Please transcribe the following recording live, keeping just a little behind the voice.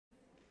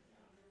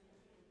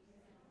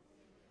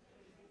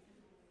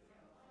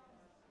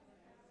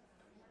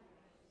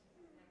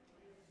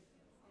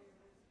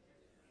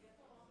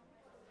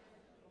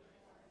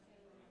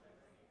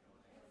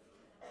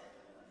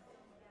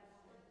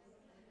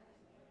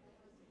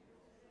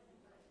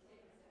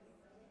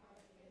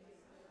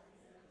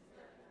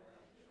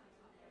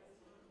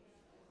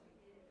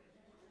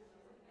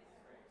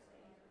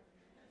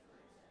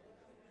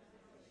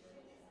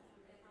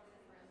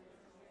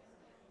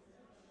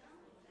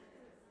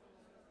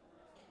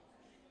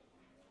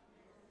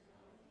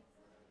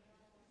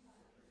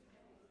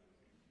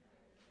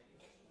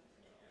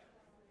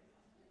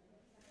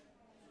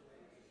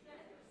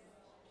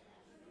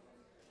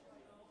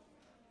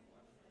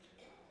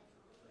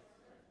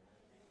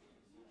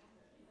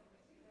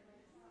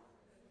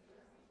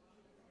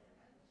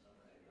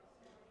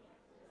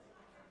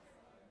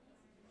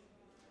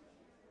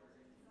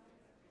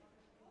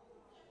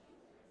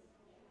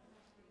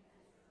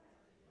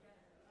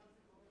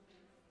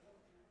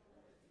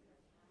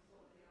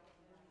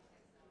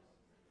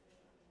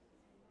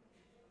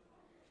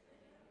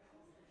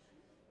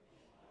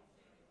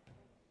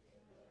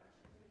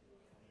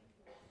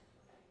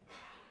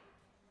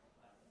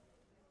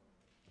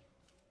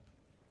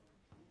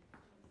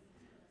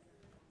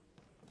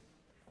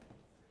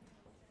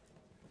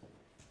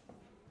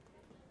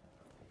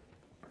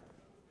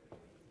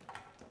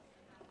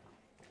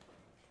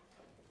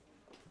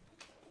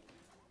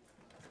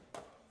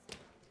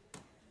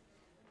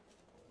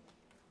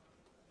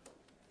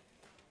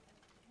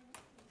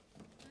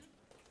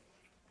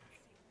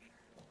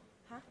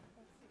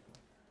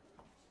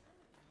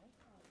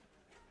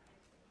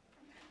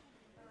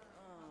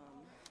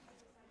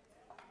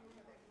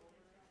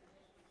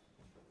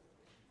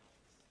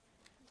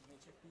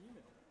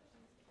email?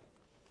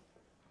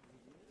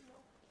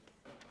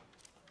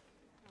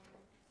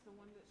 The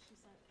one that she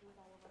sent with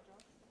all of our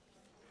jobs?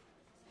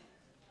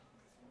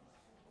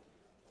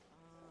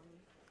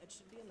 It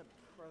should be in the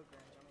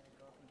program. Do you want me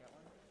to go up and get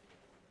one?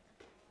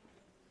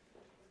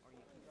 Or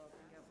you can go up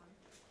and get one?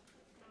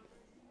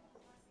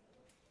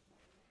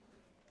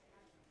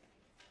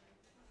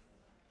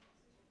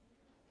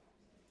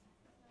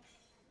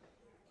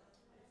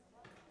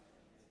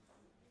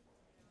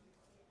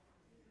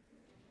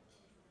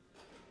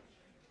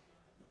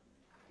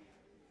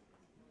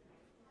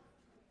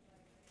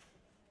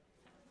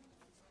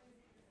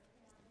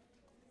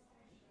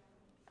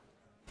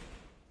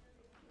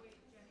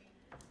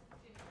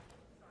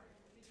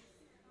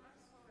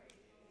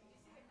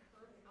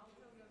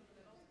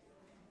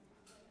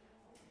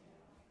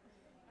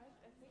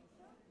 I think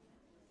so.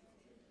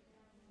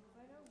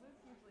 I know Luke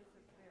usually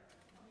sits there.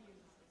 He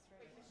uses the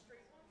straight. Like the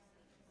straight ones?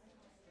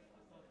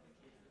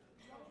 Do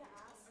you want me to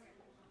ask? Okay.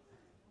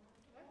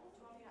 What? Do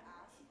you want me to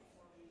ask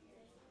before we...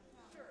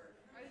 Sure.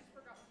 I just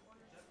forgot what one.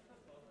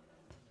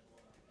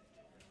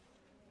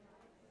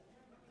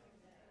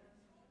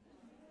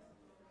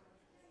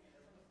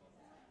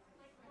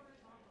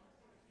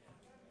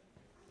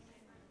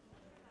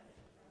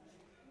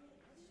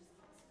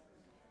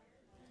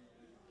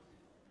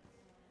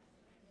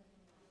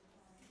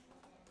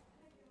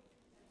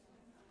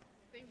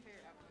 They can figure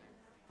it out from there.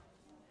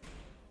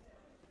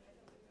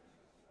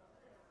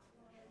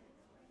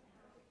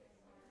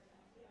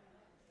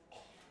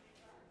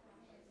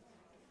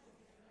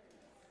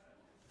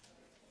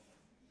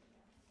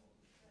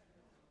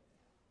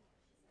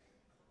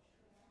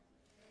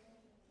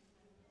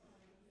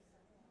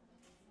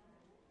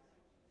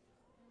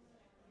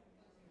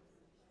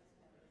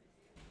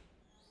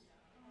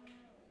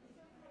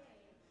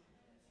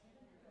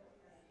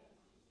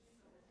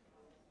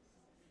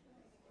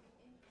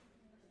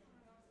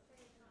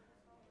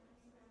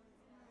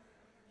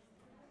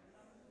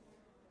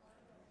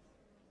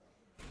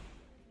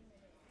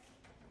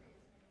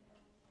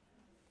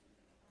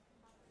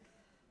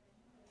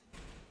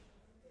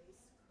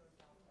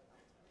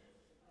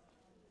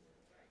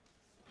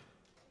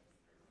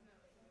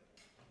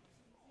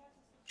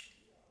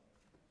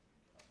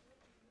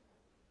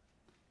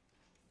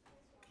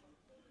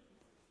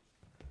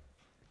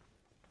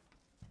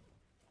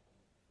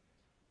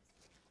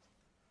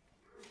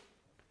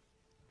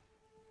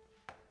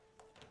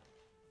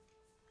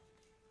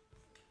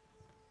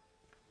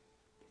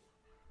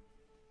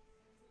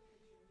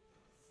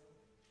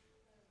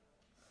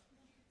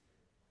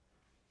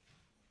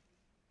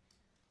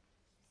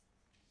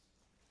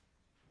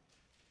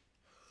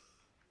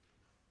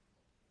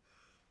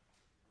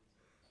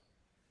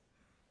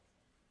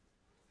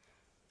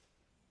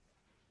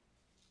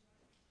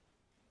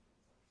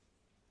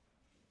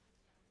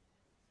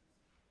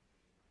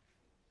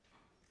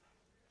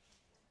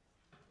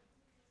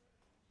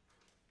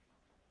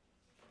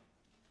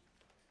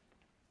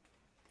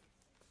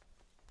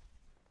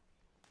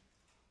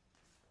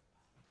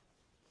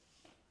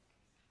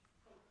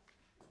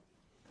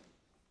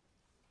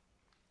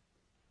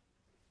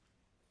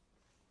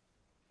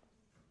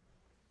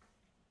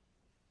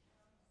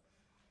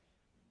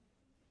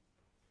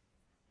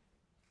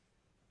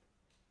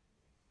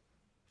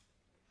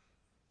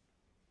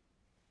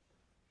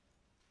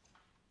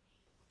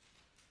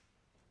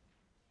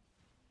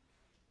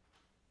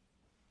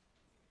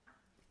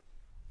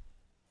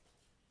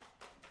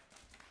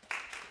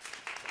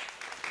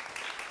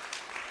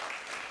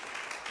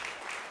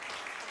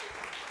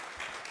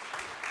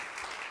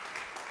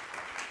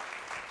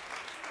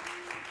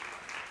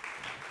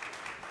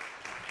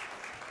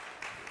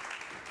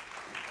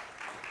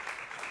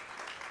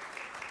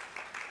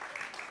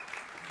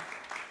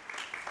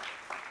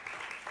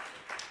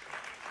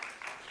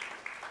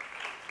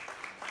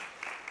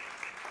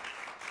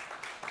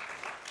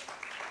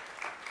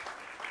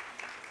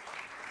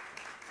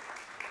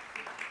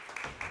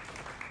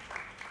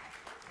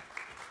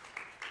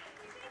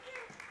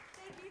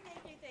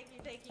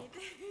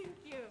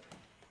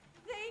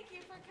 Thank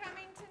you for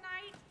coming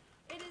tonight.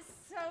 It is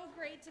so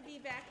great to be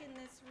back in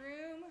this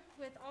room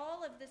with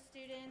all of the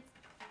students,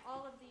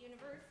 all of the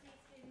university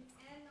students,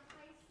 and the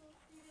high school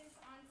students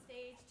on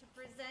stage to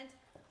present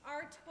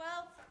our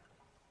 12th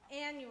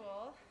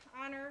annual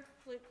Honor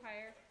Flute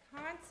Choir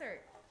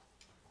concert.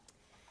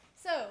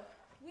 So,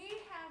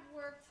 we have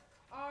worked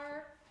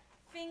our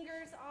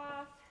fingers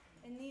off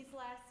in these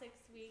last 6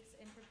 weeks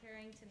in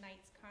preparing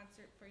tonight's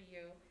concert for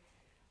you.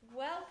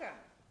 Welcome.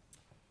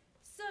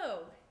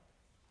 So,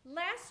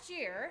 last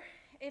year,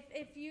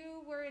 if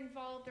you were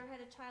involved or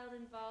had a child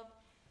involved,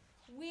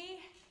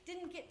 we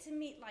didn't get to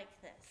meet like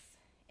this.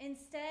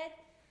 Instead,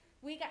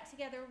 we got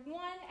together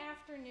one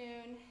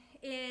afternoon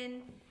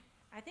in,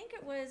 I think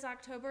it was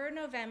October or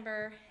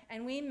November,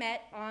 and we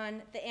met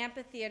on the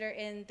amphitheater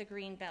in the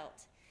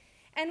Greenbelt.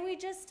 And we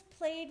just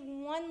played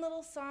one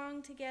little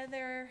song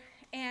together,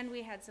 and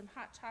we had some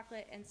hot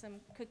chocolate and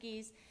some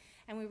cookies,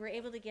 and we were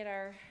able to get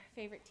our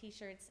favorite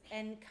t-shirts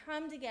and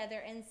come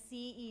together and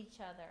see each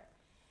other.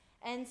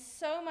 And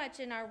so much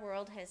in our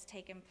world has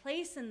taken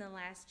place in the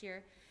last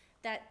year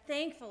that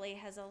thankfully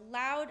has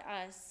allowed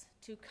us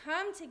to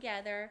come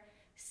together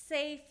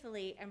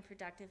safely and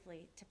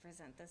productively to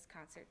present this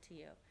concert to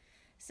you.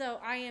 So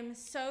I am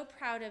so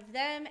proud of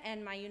them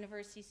and my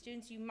university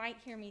students. You might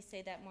hear me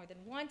say that more than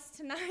once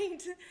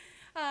tonight,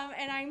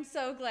 and I'm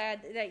so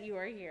glad that you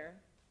are here.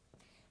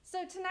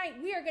 So tonight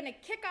we are going to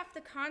kick off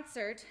the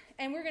concert,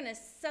 and we're going to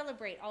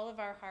celebrate all of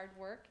our hard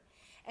work,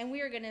 and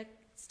we are going to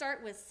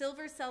start with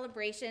Silver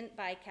Celebration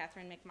by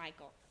Catherine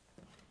McMichael.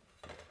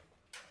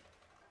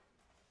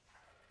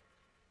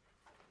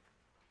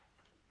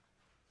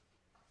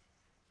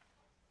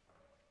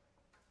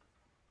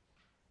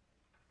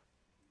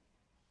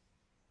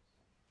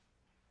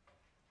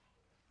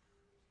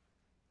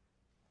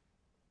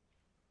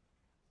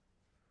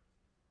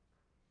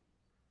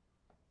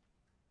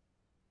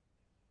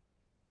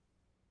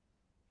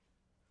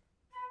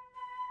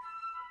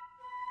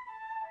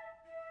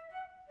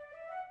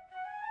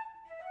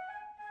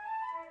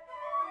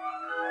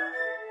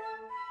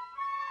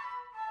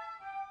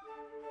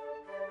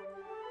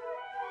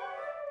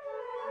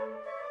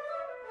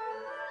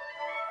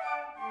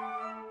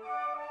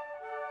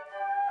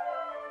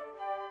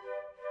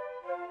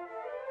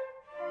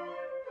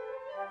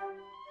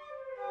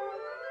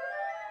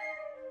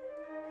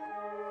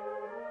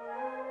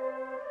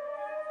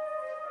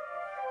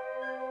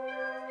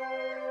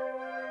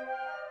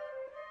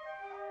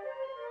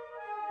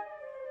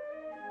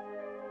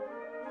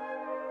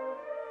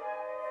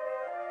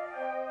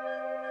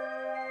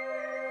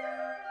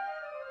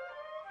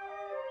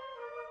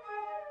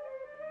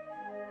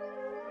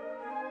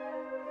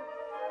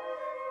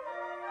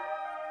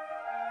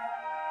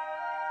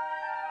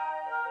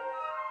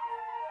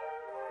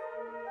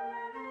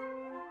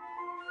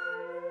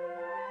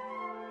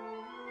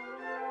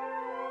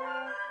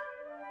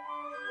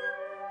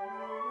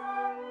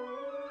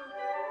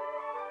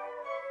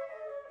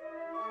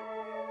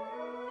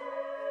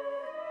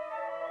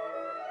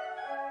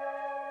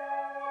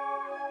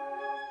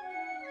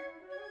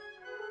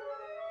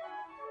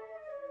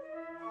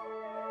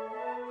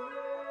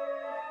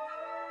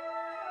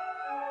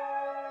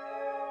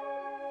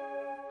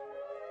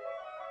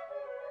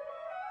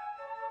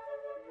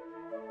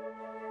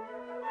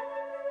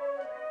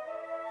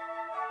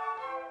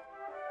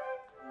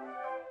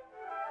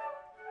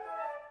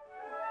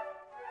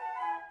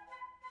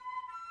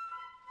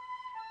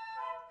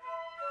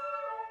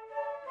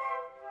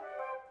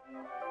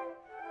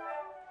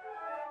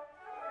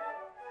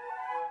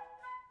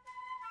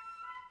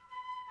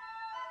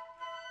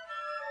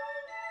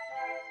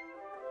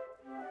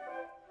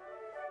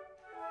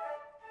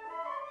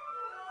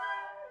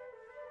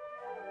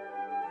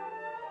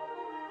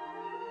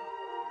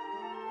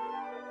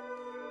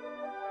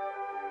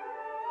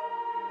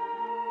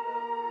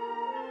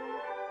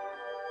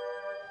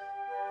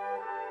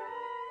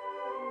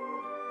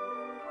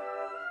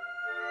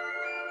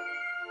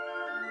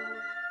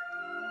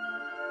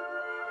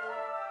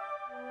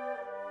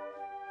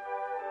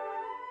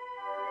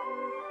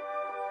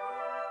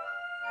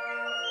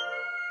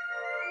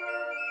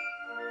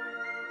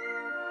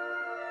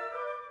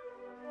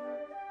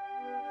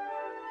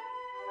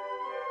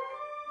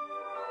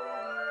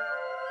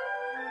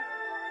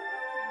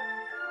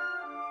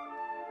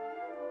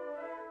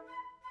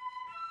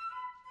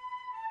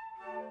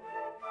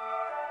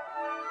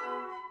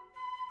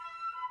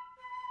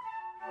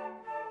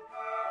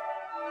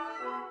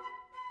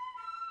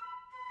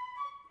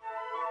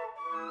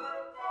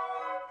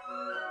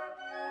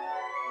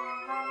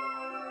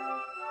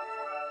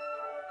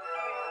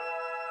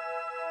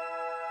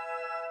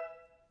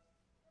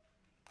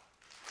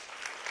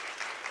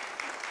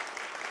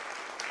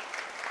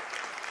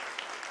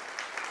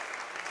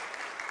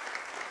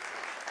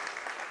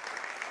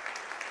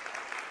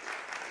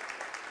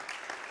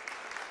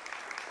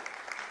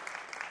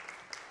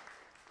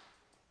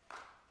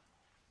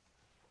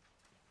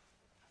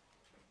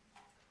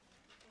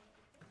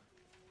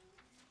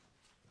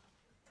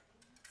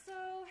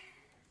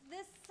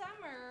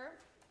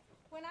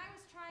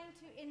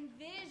 To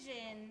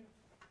envision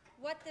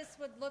what this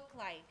would look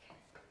like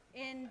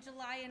in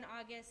July and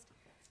August,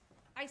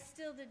 I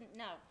still didn't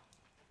know.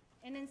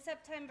 And in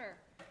September,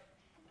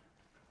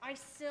 I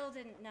still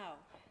didn't know.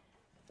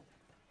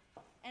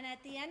 And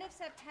at the end of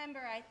September,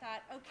 I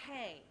thought,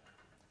 okay,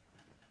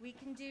 we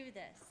can do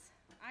this.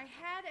 I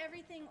had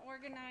everything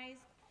organized,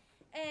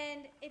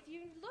 and if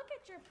you look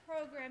at your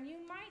program, you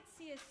might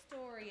see a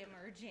story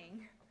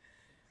emerging,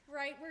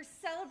 right? We're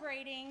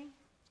celebrating,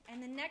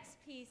 and the next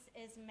piece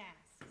is Masques.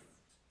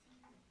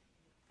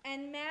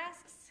 And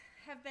Masques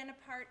have been a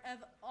part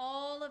of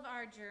all of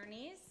our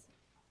journeys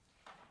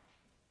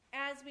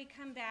as we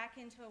come back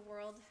into a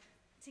world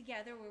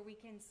together where we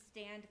can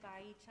stand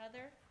by each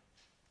other.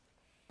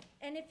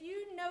 And if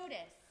you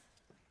notice,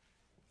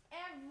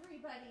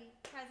 everybody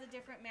has a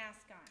different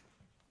mask on.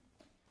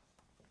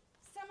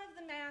 Some of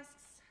the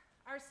masks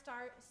are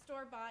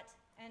store-bought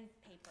and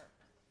paper.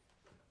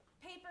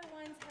 Paper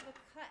ones have a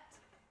cut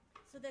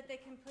so that they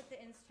can put the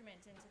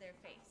instrument into their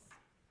face.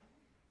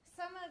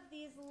 Some of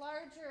these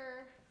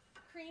larger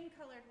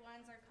cream-colored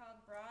ones are called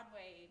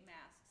Broadway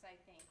masks, I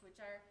think, which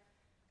are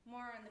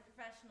more on the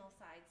professional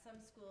side.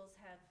 Some schools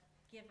have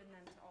given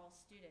them to all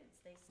students.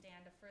 They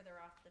stand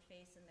further off the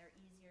face and they're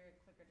easier and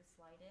quicker to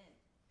slide in.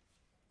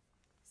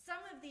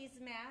 Some of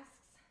these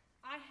masks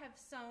I have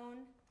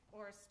sewn,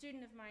 or a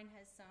student of mine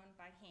has sewn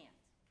by hand.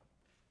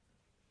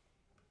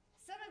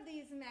 Some of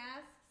these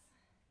masks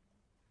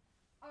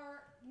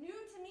are new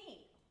to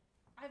me.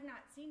 I've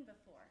not seen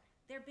before.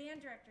 Their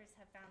band directors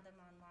have found them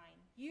online.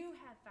 You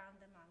have found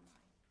them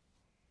online.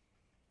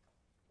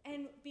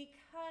 And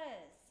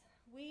because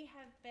we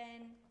have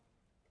been,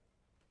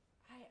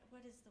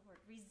 what is the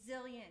word?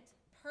 Resilient,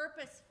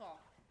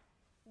 purposeful.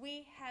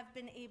 We have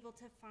been able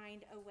to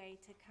find a way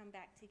to come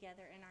back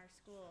together in our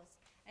schools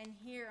and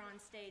here on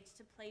stage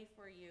to play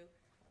for you,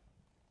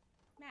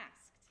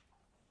 masked.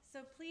 So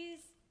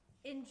please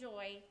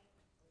enjoy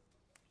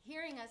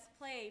hearing us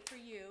play for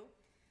you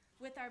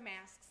with our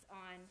masks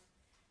on.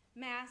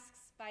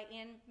 Masques by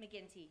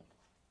McGinty.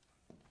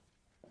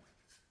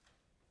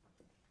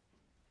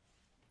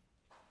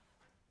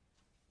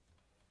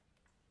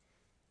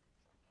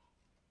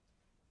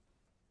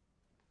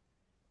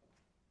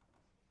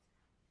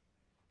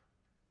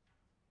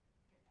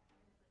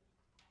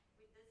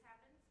 This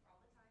happens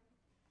all the time.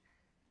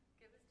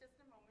 Give us just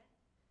a moment.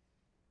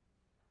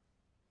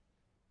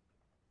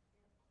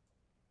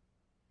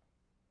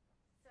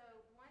 So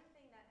one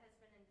thing that has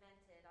been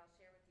invented, I'll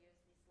share with you, is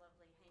this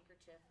lovely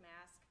handkerchief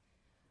mask.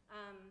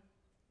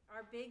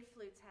 Our big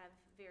flutes have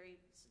very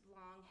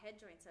long head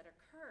joints that are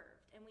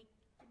curved, and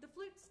the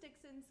flute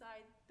sticks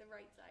inside the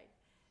right side.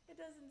 It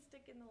doesn't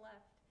stick in the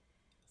left.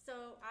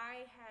 So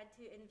I had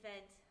to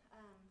invent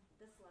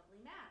this lovely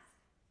mask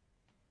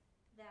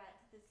that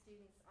the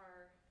students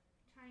are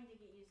trying to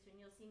get used to, and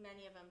you'll see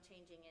many of them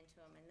changing into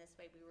them, and this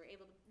way we were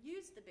able to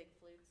use the big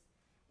flutes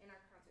in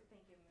our concert.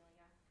 Thank you,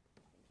 Amelia.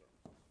 Thank you.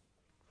 Okay.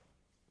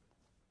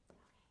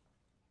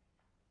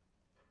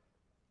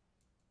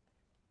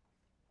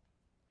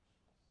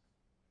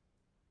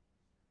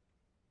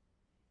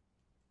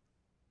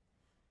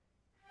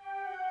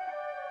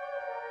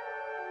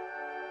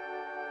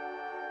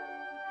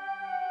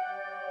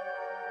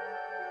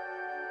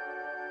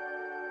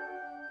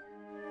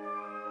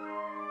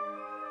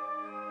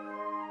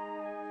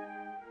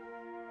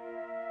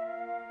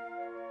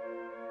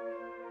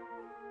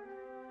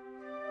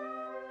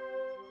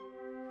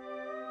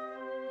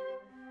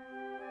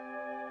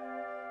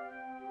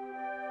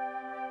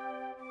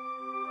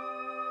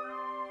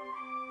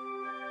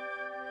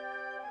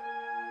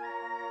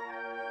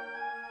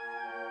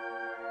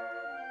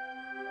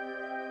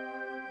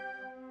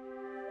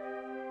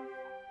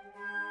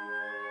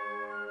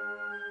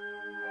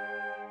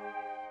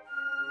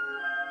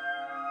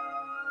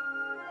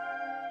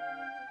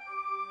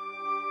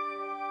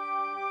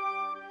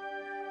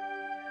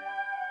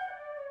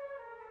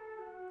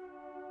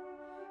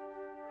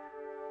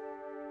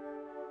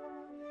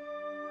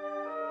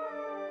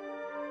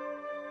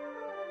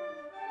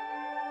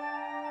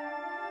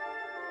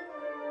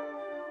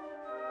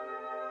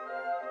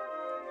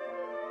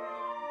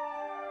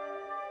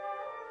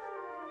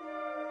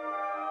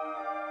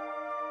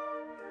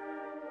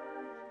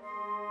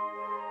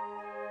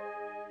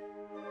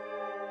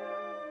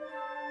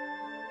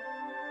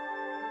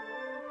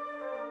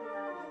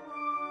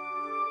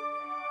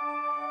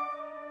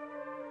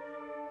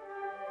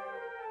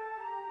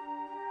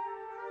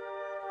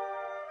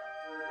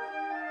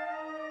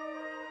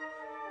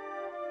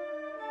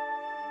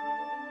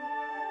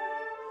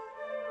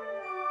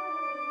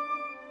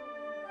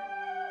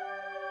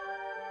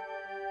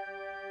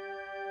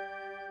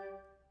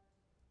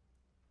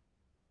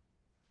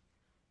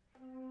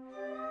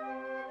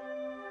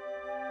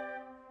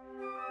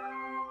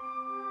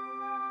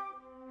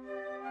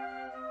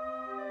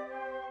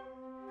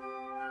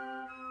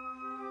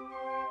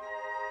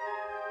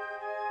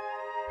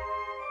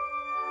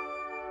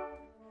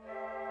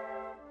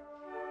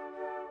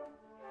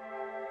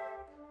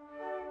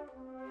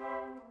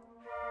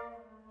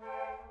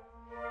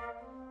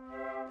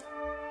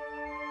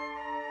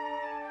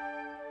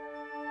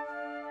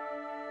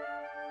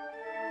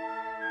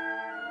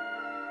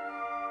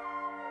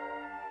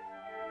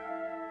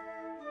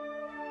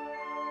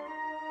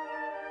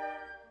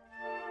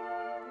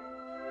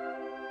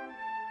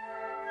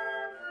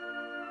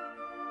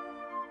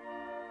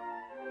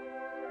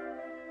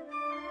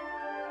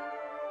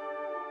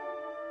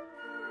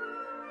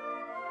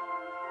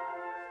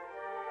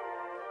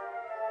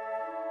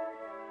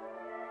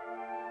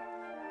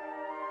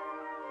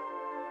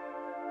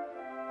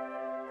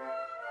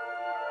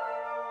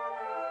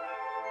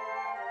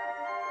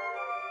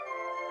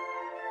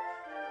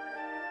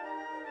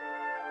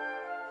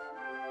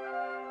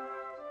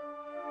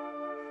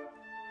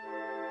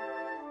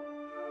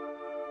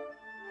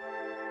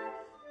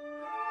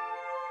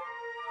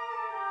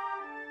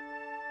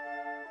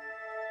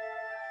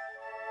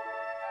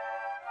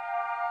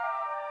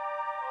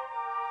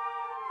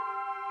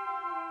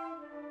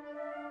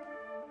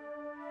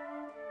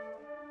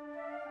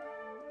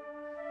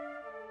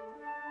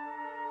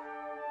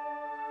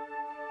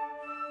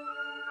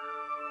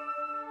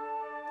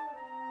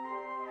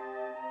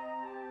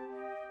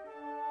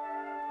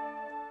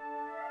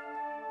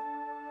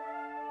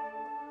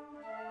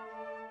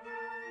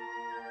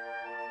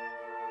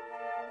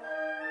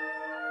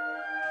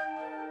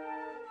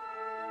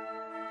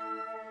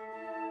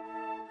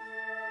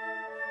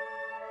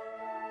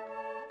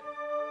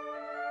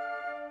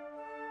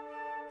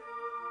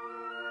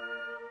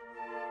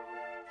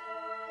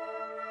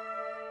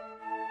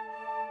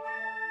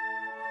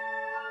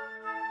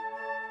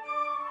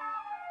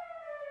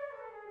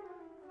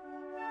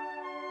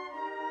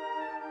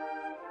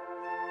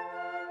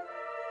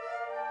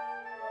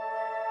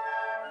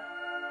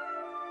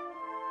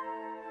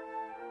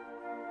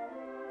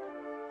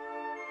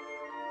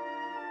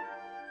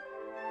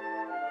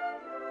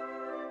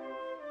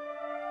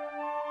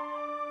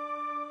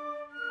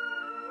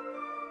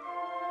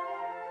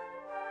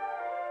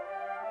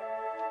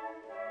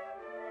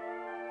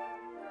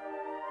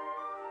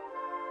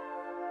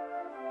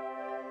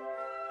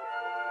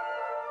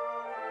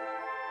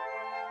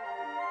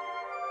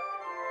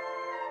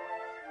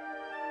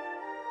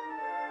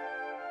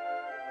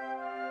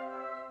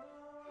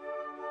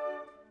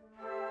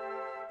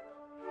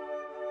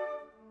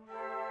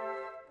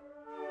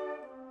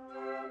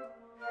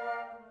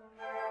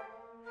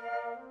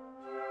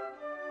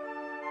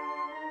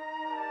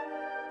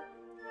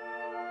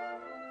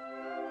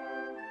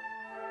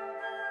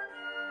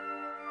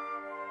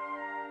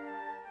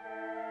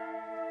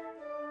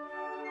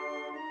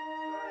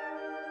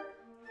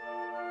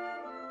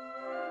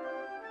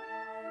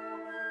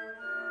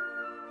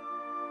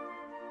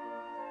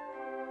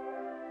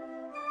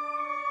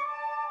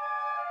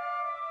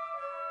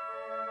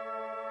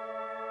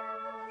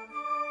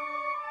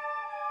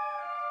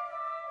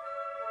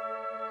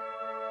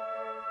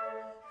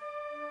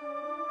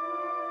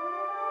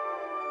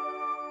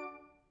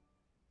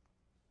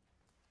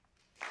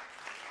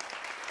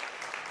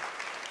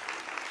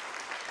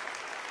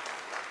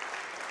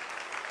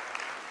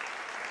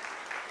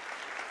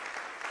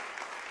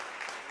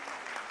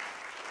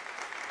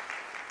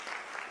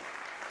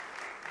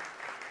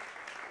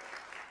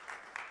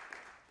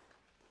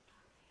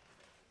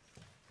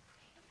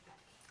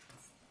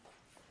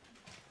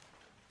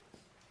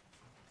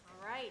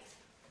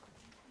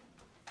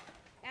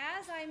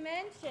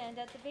 mentioned,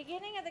 at the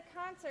beginning of the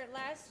concert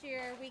last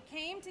year, we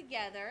came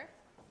together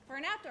for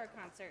an outdoor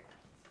concert.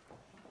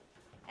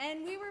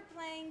 And we were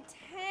playing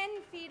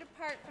 10 feet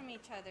apart from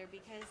each other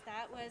because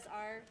that was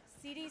our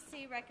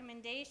CDC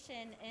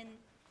recommendation in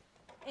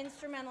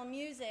instrumental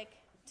music,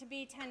 to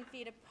be 10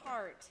 feet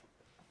apart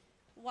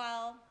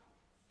while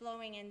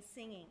blowing and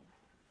singing.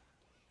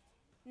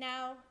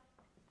 Now,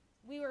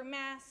 we were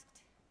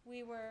masked,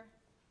 we were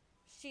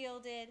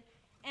shielded,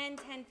 and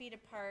 10 feet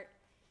apart,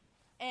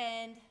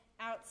 and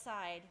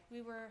outside.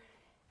 We were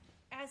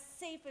as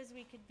safe as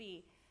we could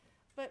be.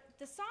 But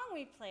the song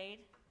we played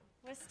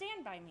was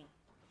Stand By Me.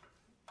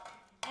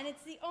 And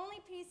it's the only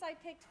piece I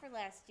picked for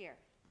last year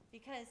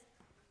because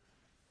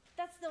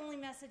that's the only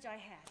message I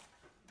had.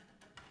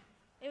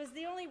 It was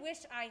the only wish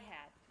I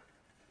had.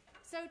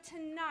 So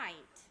tonight,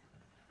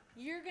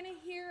 you're going to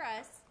hear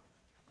us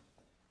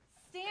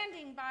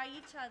standing by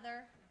each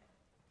other.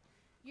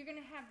 You're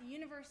going to have the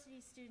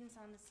university students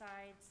on the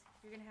sides.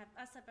 You're going to have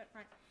us up at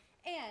front.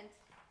 And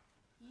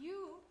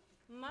you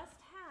must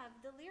have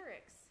the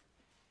lyrics.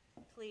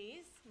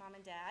 Please, Mom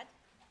and Dad.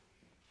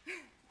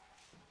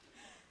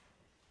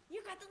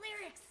 You got the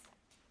lyrics.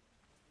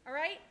 All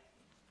right?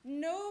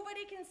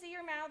 Nobody can see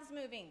your mouths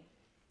moving.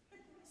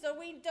 So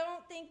we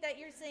don't think that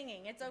you're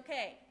singing. It's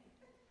okay.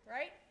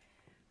 Right?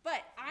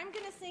 But I'm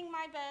going to sing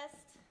my best.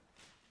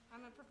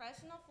 I'm a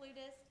professional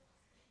flutist.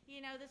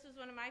 You know, this was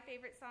one of my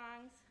favorite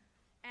songs.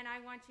 And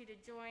I want you to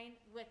join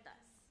with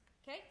us.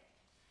 Okay?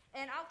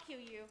 And I'll cue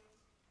you.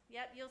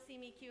 Yep, you'll see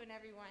me cueing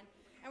everyone.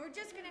 And we're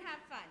just going to have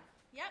fun.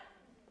 Yep?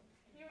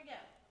 Here we go.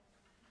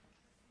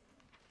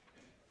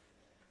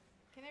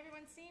 Can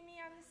everyone see me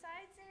on the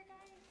sides there,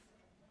 guys?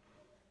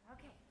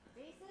 Okay,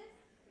 basses.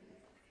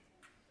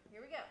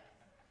 Here we go.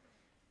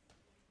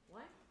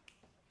 1,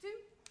 2,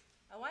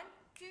 a 1,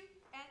 2,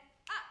 and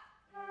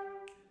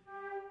up.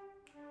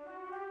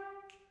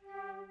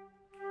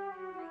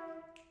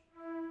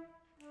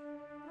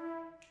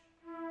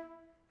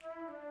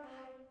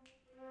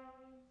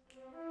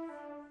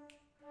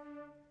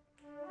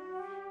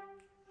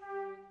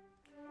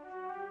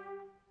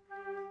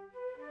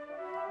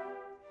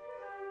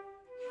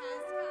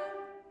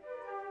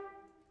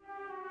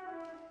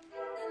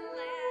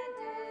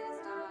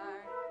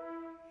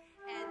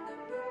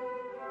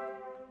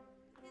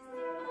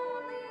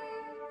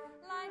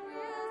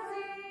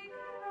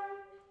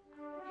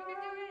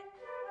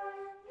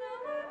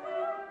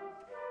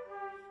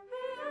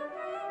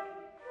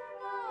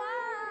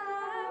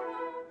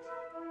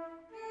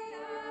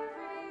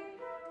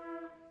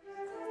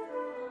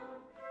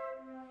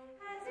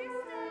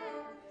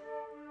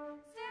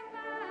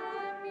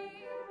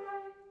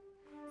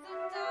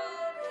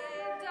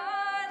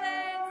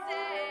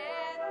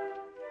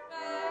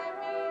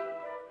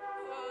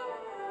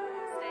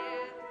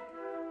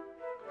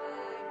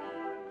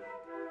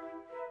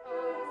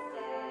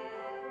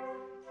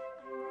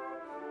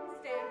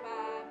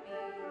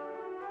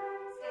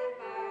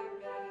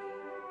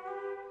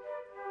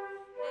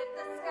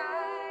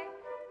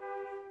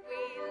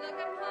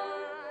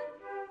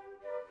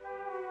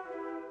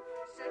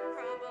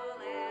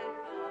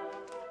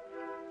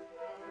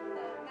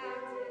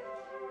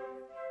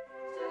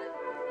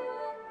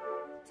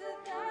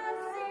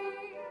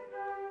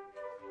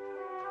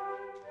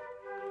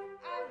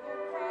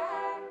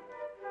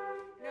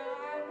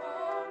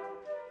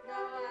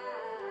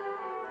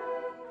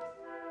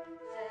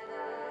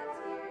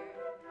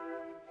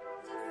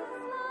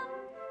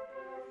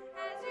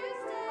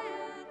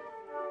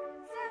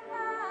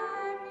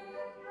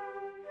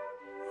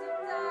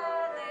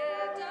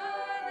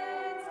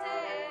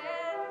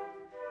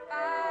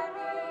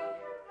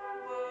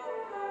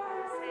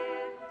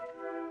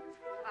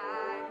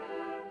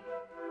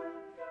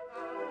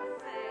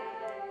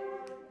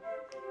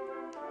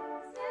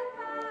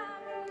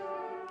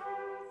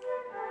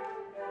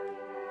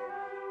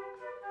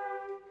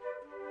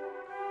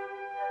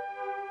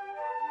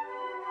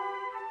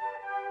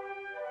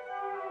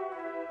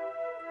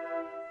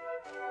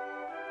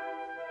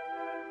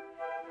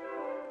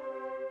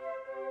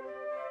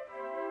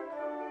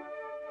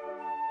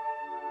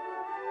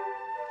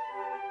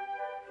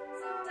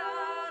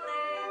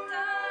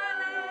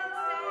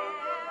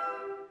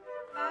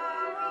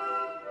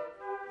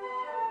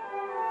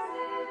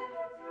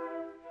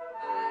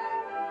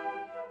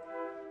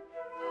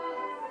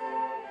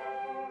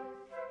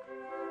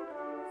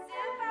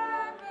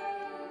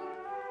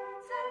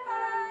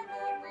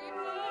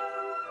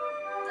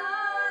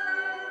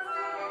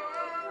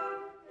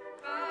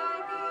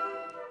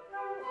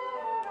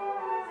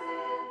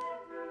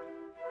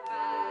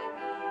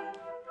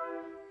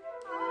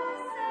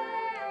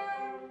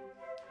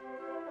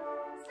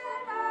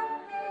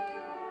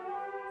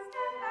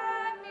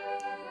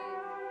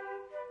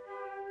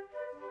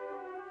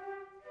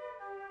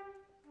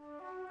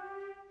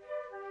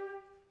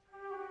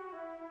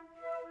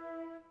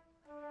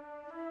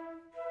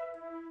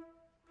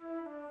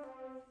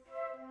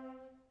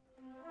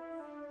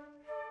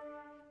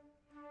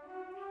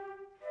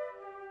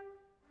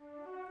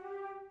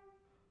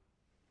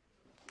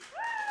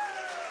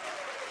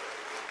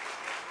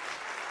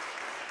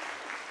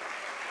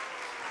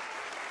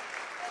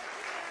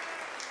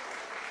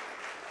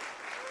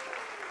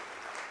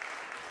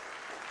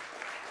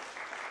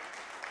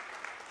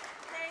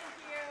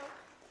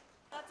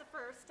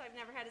 I've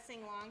never had to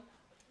sing along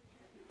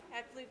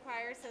at flute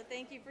choir, so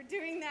thank you for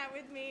doing that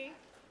with me.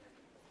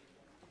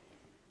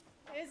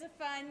 It was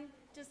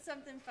just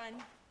something fun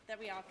that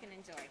we all can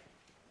enjoy.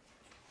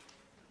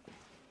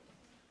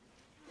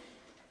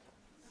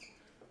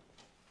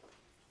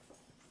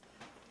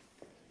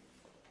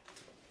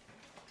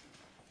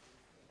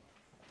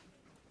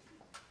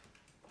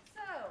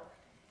 So,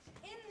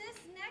 in this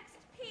next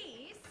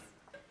piece,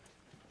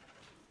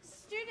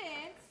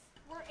 students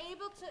were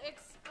able to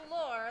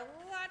explore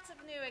lots of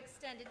new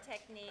extended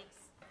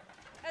techniques,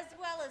 as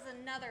well as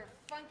another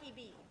funky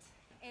beat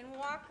in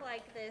Walk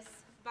Like This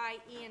by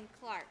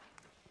Clarke.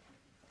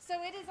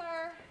 So it is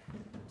our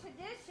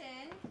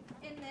tradition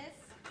in this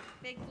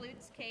big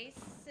flutes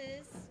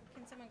cases.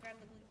 Can someone grab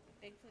the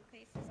big flute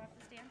cases off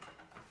the stand?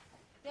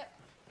 Yep.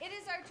 It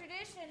is our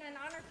tradition in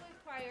Honor Flute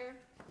Choir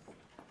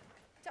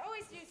to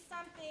always do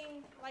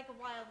something like a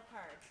wild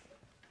card.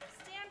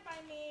 Stand By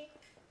Me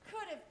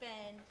could have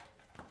been,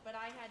 but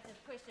I had to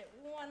push it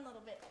one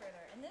little bit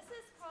further. And this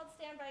is called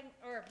Stand By,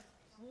 or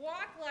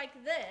Walk Like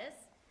This.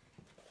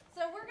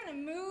 So we're gonna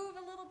move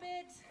a little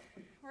bit.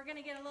 We're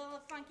gonna get a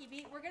little funky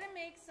beat. We're gonna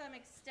make some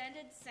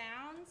extended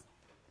sounds.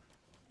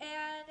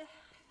 And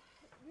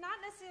not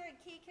necessarily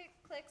key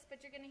clicks,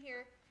 but you're gonna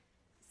hear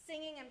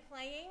singing and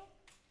playing.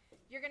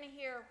 You're gonna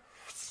hear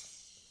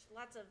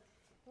lots of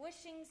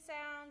whooshing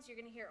sounds. You're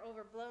gonna hear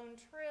overblown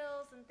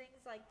trills and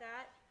things like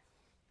that.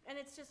 And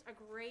it's just a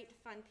great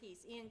fun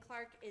piece.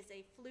 Clarke is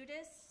a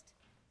flutist,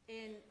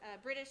 a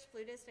British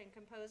flutist and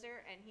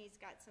composer, and he's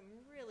got some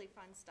really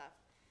fun stuff.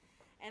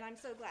 And I'm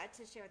so glad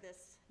to share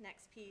this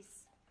next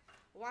piece,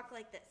 Walk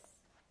Like This.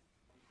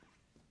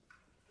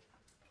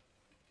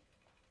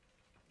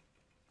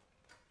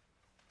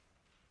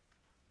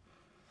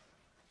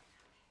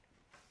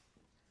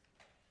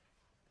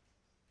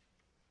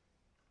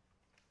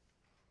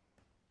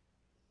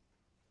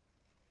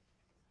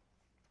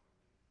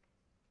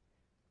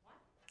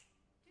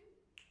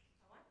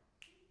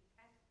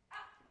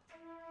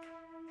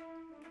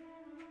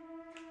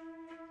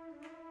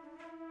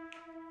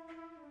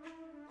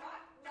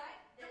 Walk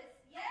like this,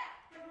 yeah!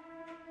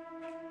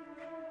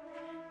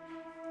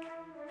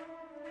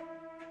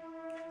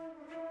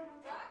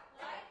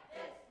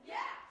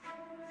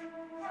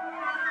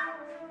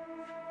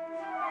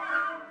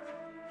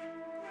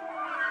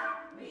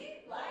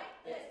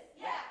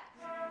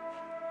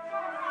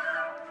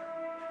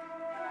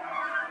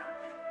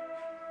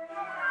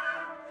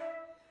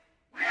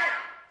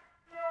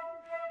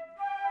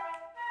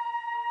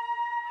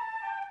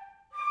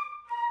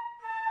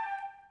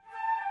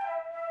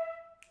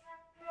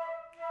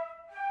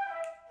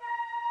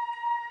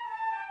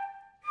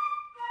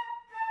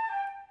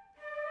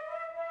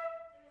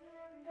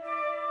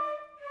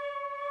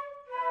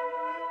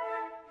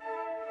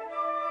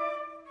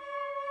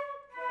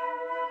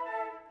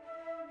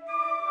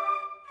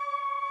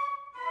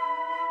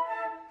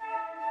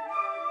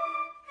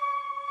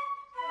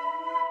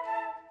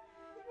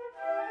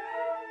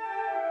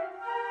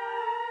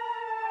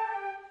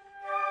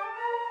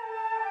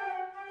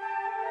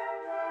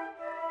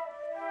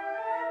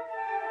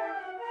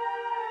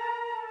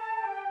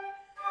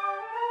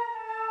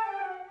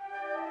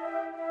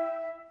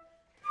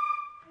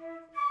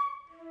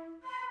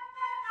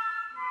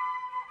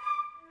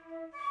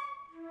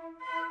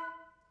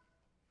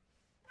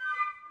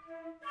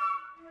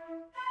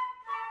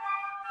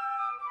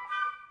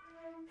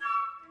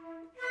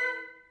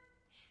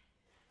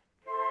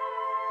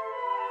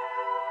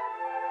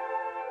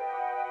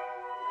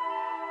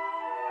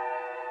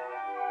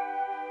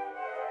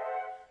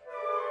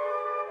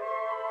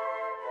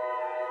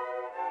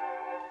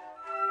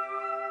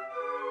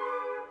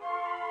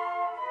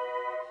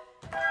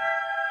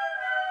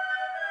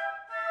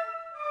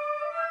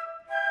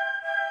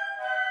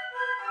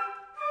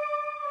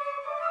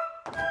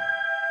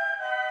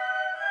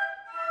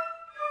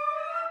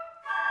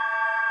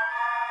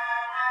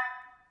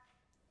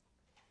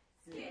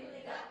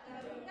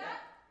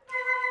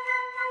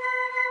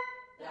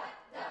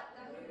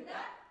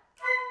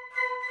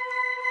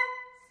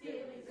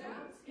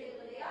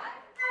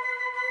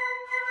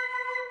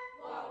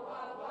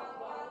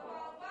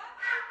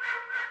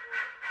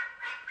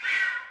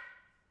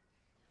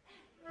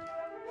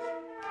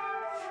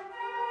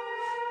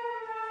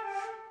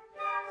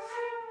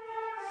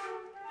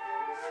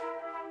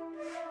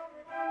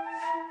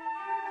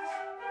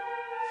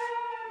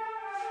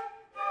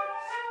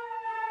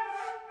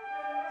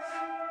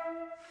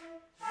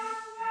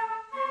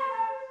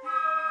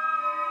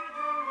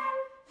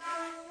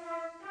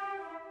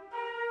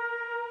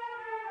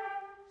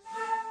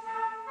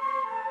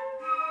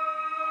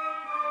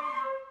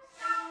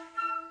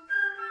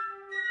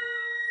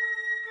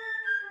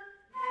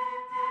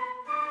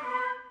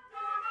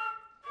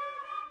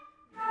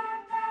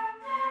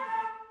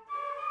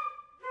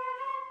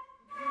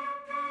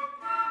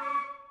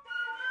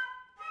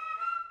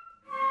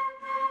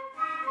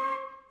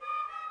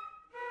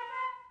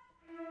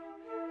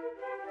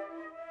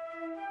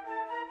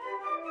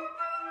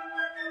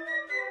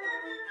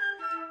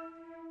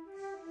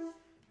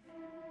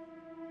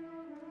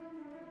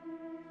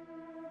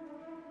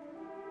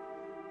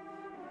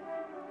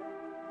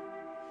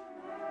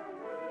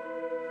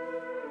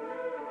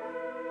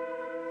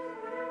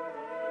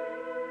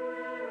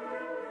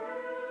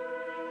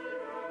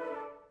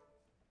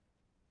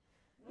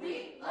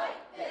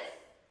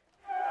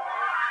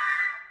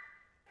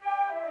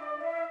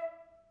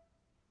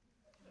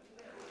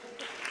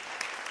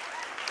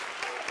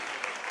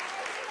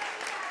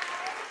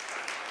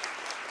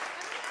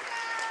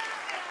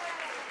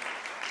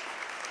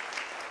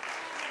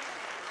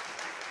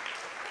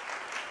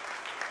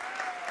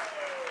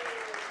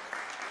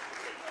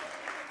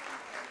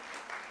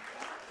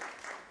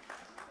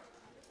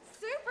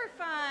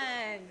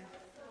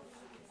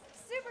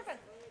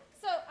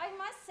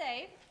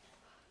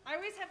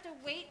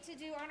 to wait to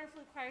do honor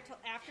flute choir till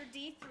after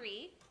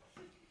D3.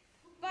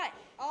 But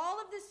all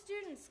of the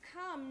students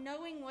come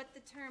knowing what the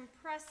term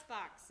press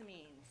box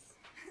means,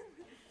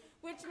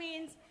 which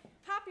means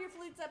pop your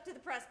flutes up to the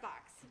press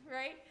box,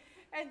 right?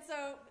 And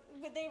so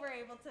they were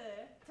able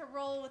to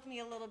roll with me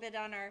a little bit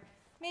on our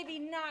maybe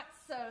not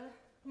so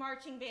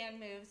marching band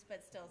moves,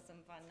 but still some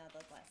fun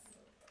nonetheless.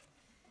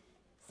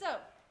 So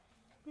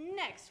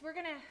next, we're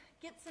gonna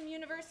get some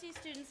university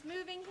students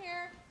moving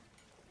here.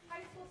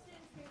 High school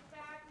students move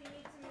back. We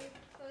need to move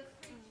those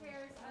 3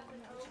 chairs up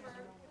and over.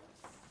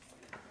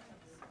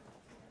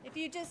 If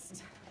you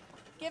just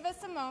give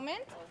us a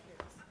moment.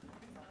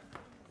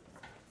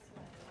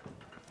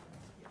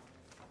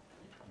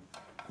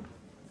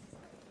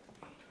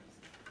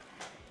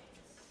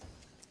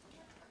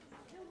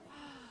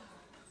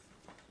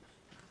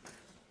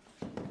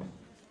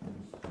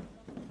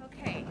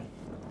 Okay,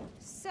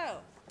 so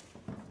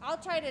I'll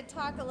try to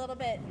talk a little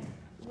bit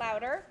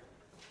louder.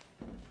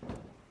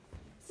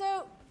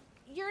 So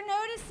you're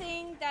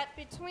noticing that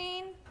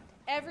between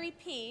every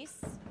piece,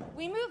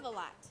 we move a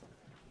lot.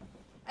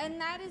 And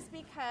that is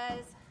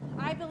because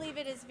I believe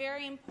it is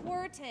very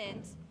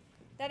important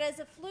that as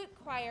a flute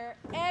choir,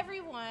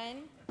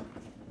 everyone,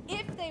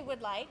 if they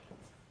would like,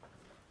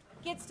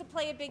 gets to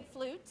play a big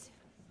flute,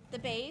 the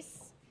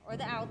bass or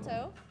the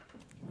alto.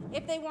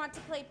 If they want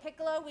to play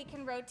piccolo, we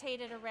can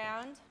rotate it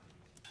around.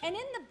 And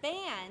in the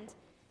band,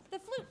 the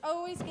flute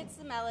always gets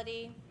the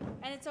melody,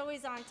 and it's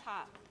always on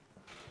top.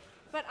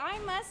 But I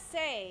must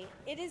say,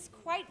 it is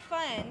quite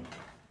fun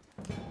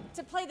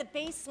to play the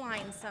bass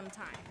line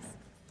sometimes.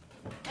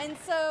 And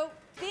so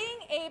being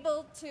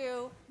able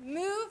to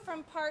move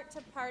from part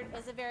to part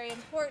is a very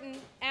important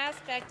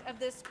aspect of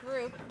this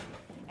group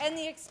and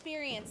the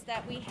experience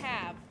that we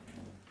have.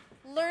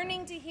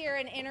 Learning to hear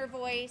an inner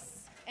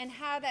voice and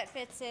how that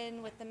fits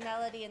in with the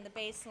melody and the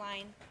bass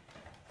line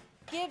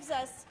gives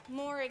us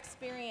more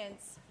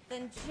experience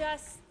than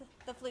just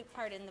the flute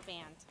part in the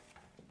band.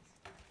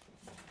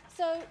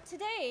 So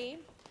today,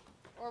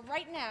 or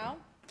right now,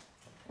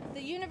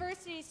 the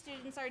university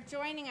students are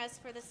joining us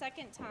for the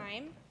second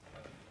time,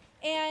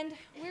 and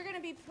we're going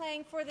to be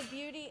playing For the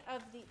Beauty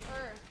of the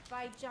Earth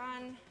by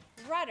John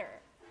Rutter.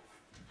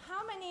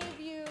 How many of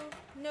you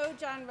know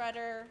John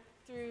Rutter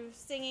through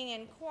singing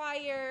in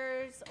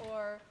choirs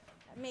or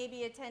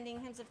maybe attending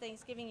Hymns of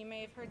Thanksgiving? You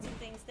may have heard some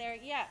things there.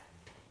 Yeah.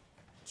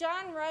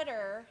 John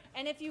Rutter,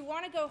 and if you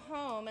want to go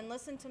home and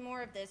listen to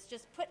more of this,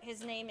 just put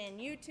his name in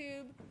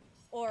YouTube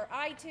or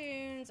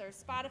iTunes or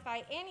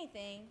Spotify,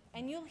 anything,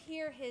 and you'll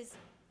hear his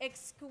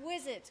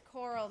exquisite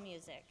choral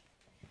music.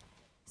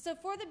 So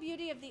For the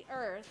Beauty of the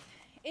Earth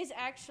is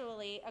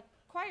actually a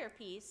choir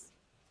piece.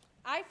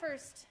 I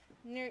first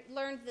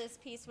learned this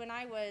piece when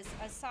I was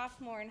a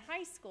sophomore in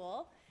high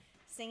school,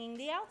 singing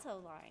the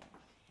alto line.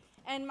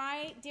 And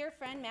my dear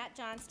friend Matt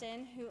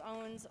Johnston, who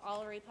owns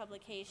Allery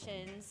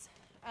Publications,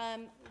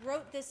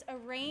 wrote this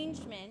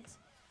arrangement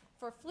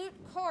for flute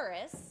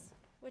chorus,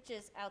 which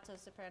is alto,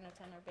 soprano,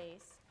 tenor,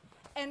 bass,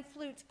 and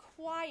flute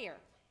choir.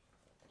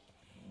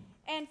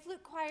 And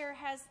flute choir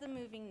has the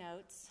moving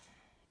notes,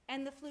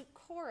 and the flute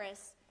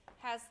chorus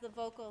has the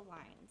vocal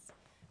lines.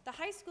 The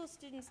high school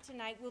students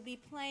tonight will be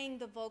playing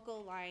the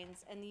vocal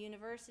lines, and the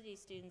university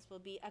students will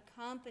be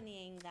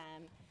accompanying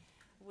them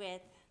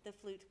with the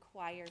flute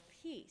choir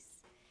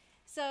piece.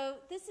 So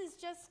this is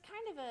just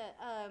kind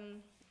of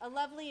a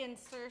lovely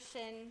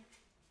insertion,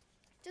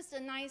 just a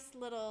nice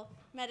little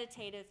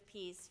meditative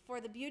piece,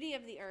 For the Beauty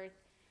of the Earth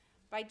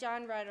by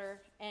John Rutter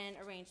and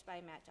arranged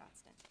by Matt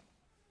Johnston.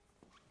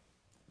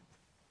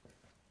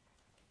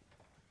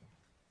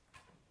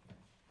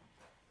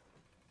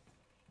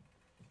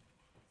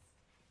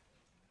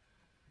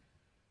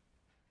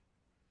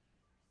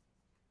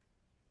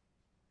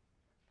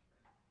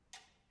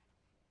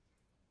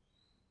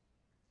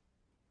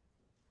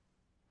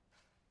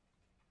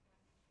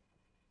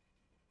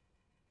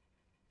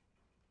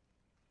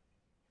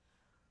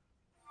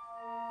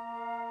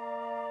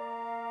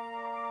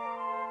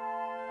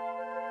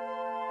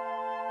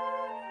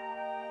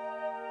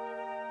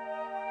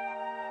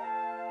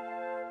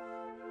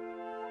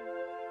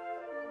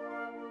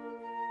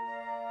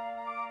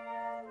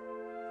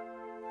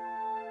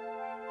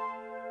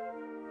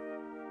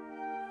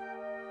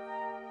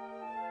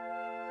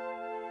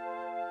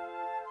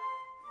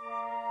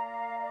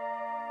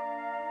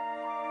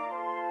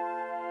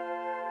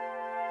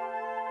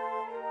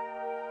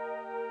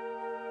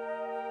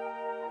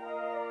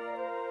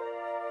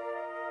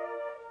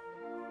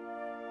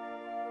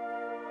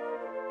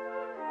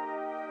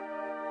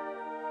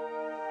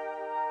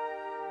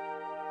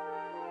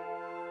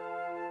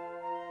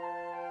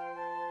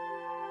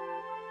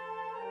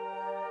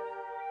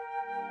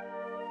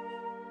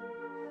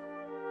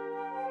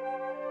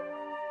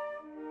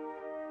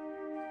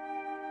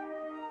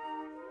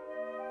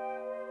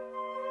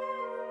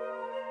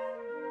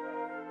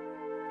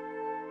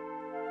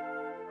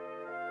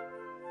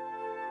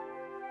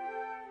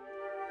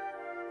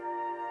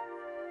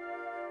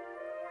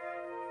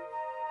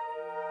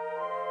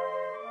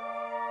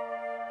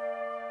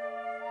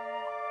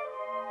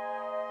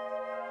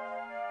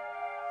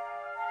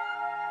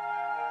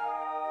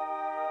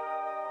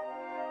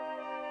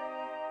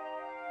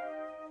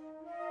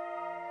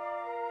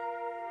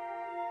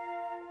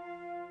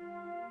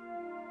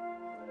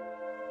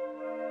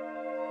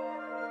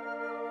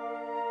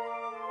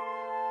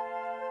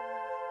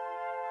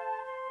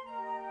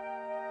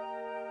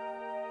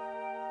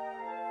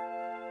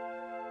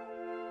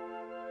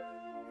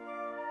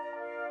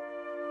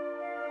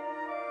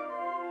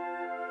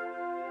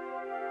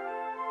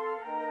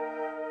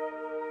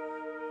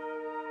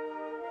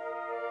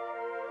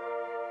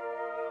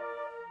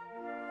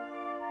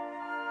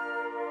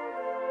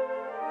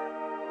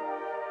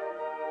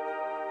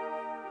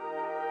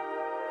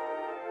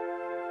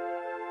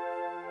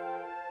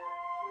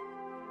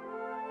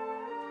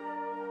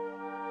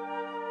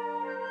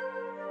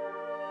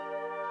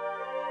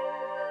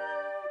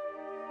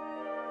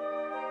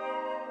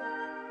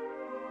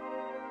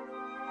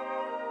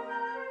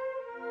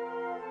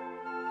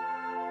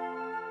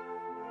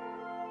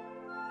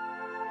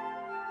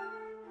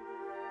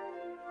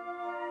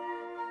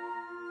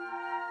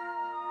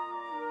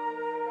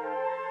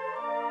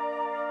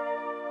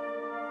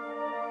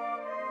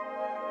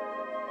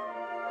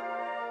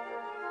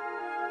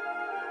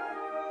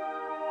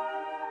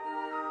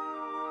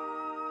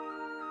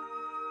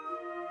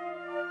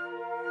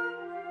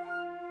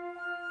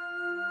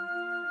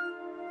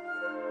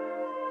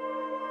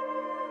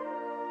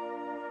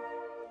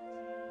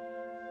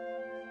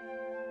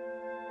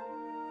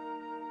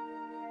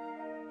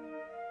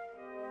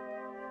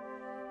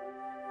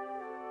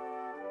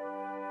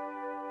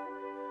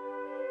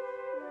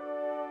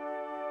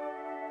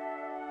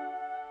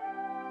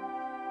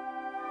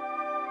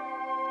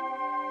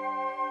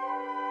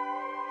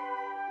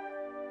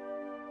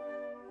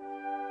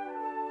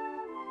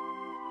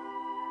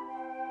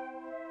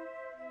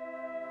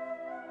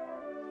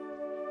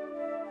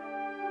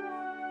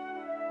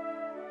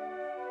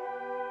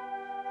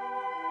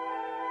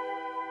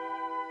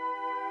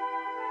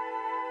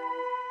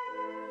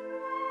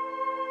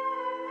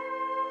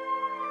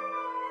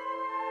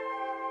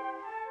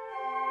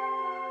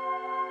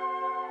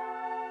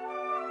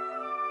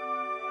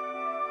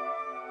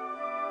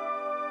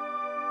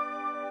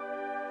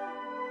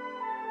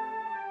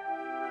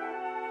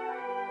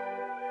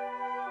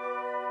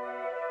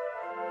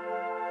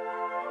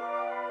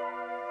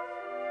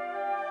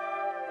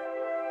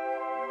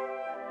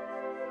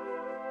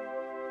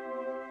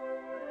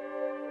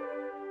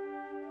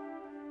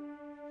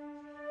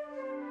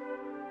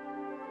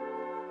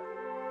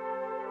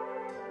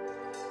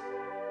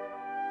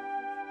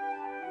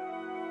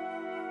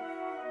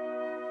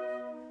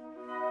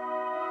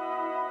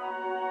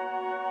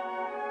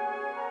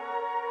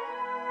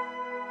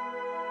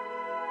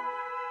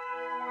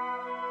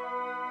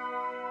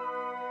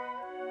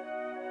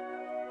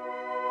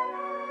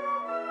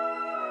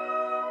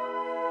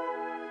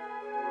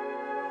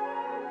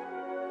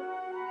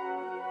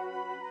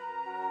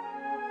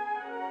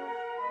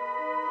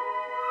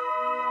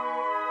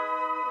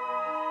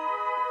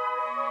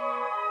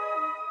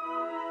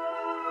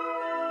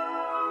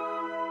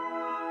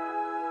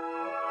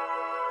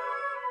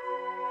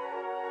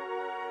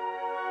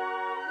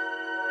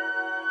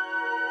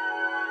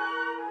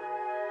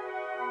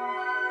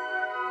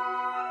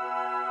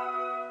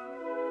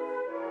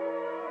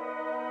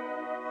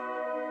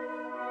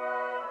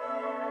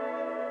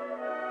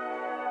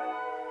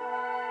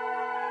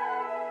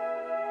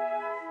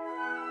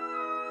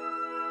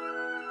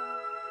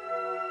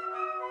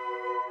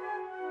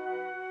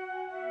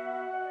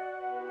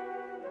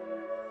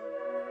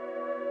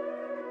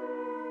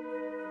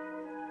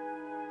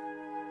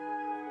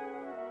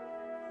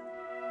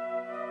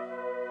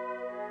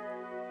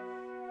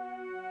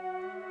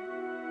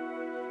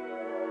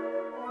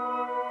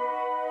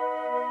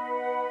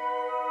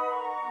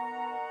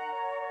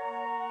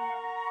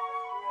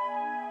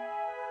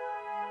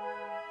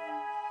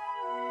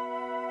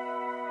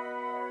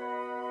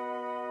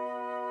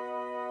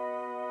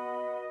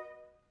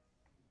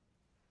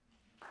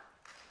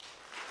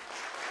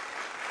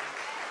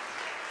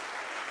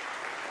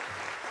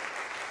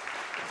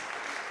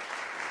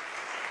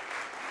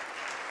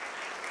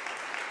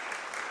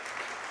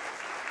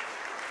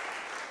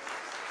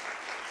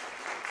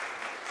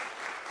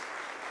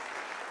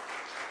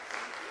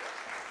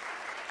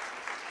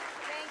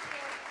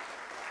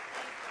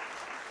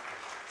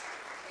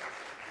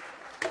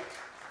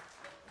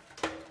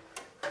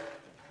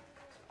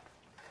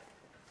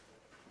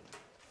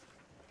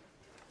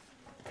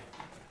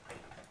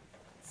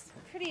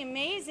 pretty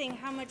amazing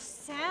how much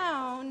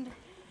sound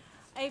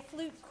a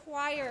flute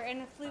choir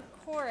and a flute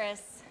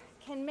chorus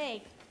can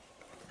make.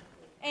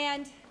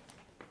 And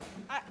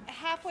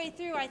halfway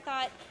through, I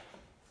thought,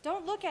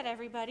 don't look at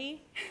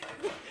everybody,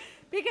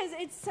 because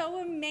it's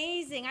so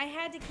amazing. I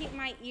had to keep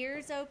my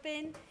ears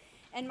open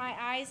and my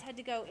eyes had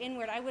to go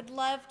inward. I would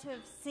love to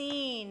have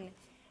seen,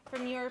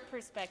 from your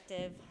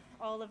perspective,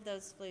 all of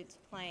those flutes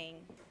playing.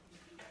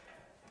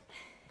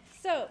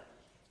 So,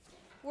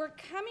 we're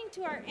coming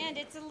to our end.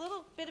 It's a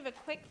little bit of a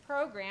quick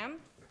program,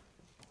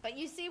 but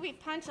you see we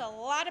punch a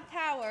lot of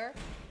power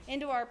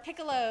into our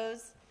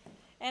piccolos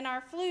and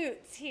our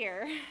flutes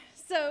here.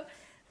 So,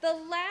 the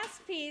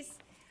last piece,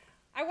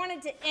 I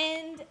wanted to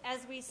end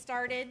as we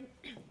started,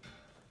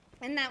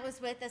 and that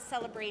was with a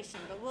celebration,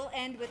 but we'll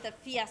end with a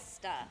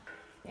fiesta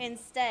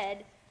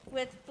instead,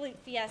 with Flute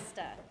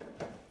Fiesta.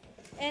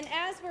 And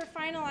as we're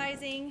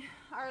finalizing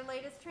our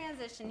latest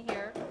transition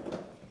here,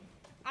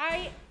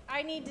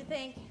 I need to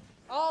thank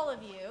all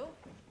of you,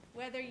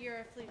 whether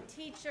you're a flute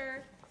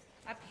teacher,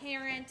 a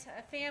parent,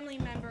 a family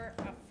member,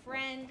 a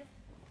friend,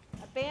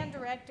 a band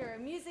director, a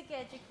music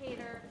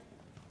educator,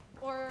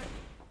 or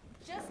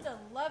just a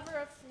lover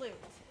of flute.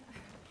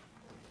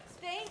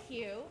 Thank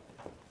you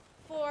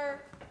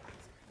for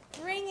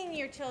bringing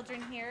your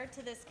children here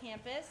to this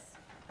campus.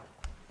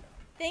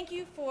 Thank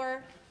you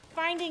for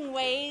finding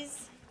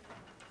ways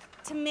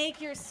to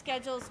make your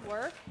schedules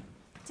work,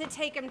 to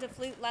take them to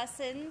flute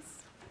lessons,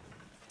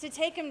 to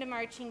take them to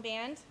marching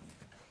band.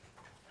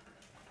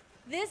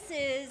 This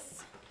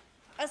is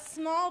a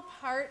small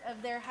part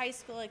of their high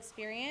school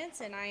experience,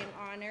 and I am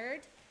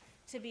honored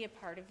to be a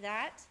part of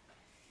that.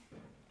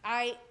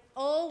 I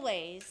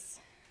always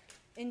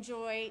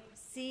enjoy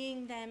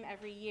seeing them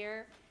every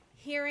year,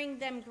 hearing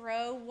them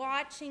grow,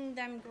 watching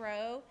them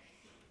grow.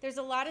 There's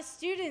a lot of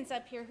students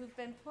up here who've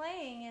been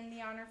playing in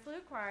the Honor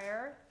Flute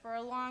Choir for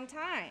a long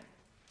time,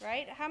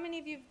 right? How many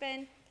of you have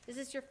been, is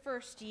this your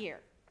first year?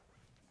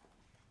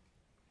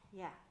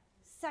 Yeah.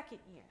 Second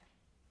year.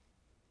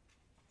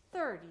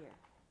 Third year.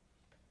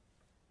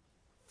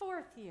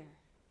 Fourth year.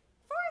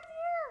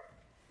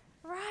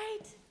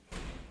 Right?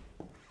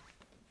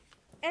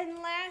 And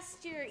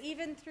last year,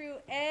 even through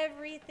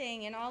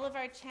everything and all of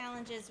our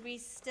challenges, we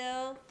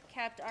still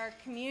kept our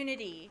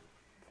community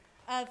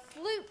of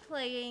flute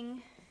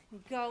playing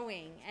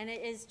going. And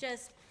it is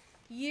just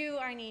you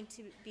I need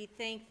to be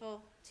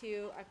thankful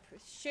to,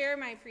 share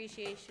my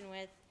appreciation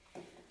with.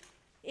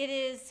 It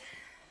is,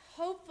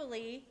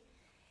 hopefully,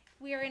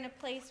 we are in a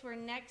place where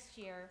next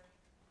year,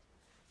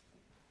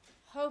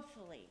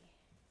 hopefully,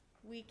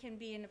 we can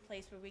be in a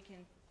place where we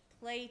can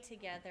play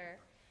together,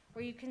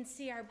 where you can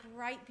see our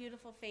bright,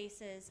 beautiful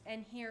faces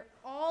and hear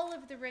all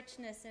of the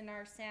richness in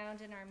our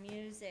sound and our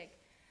music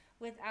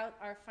without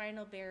our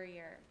final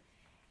barrier.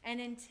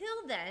 And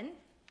until then,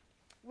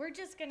 we're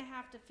just going to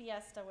have to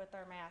fiesta with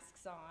our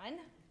masks on.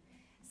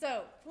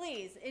 So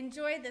please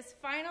enjoy this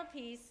final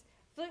piece,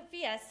 Flute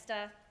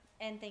Fiesta,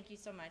 and thank you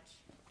so much.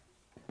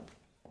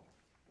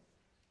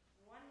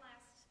 One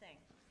last thing.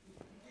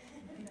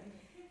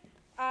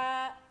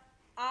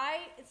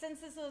 Since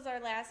this was our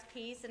last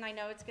piece, and I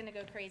know it's going to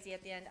go crazy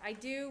at the end, I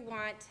do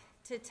want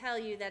to tell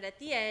you that at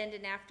the end,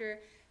 and after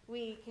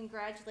we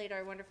congratulate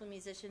our wonderful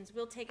musicians,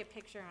 we'll take a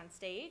picture on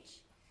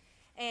stage,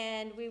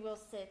 and we will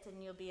sit,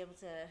 and you'll be able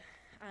to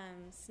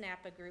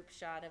snap a group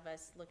shot of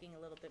us looking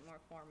a little bit more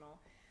formal.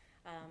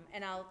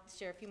 And I'll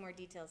share a few more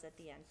details at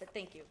the end, but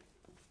thank you.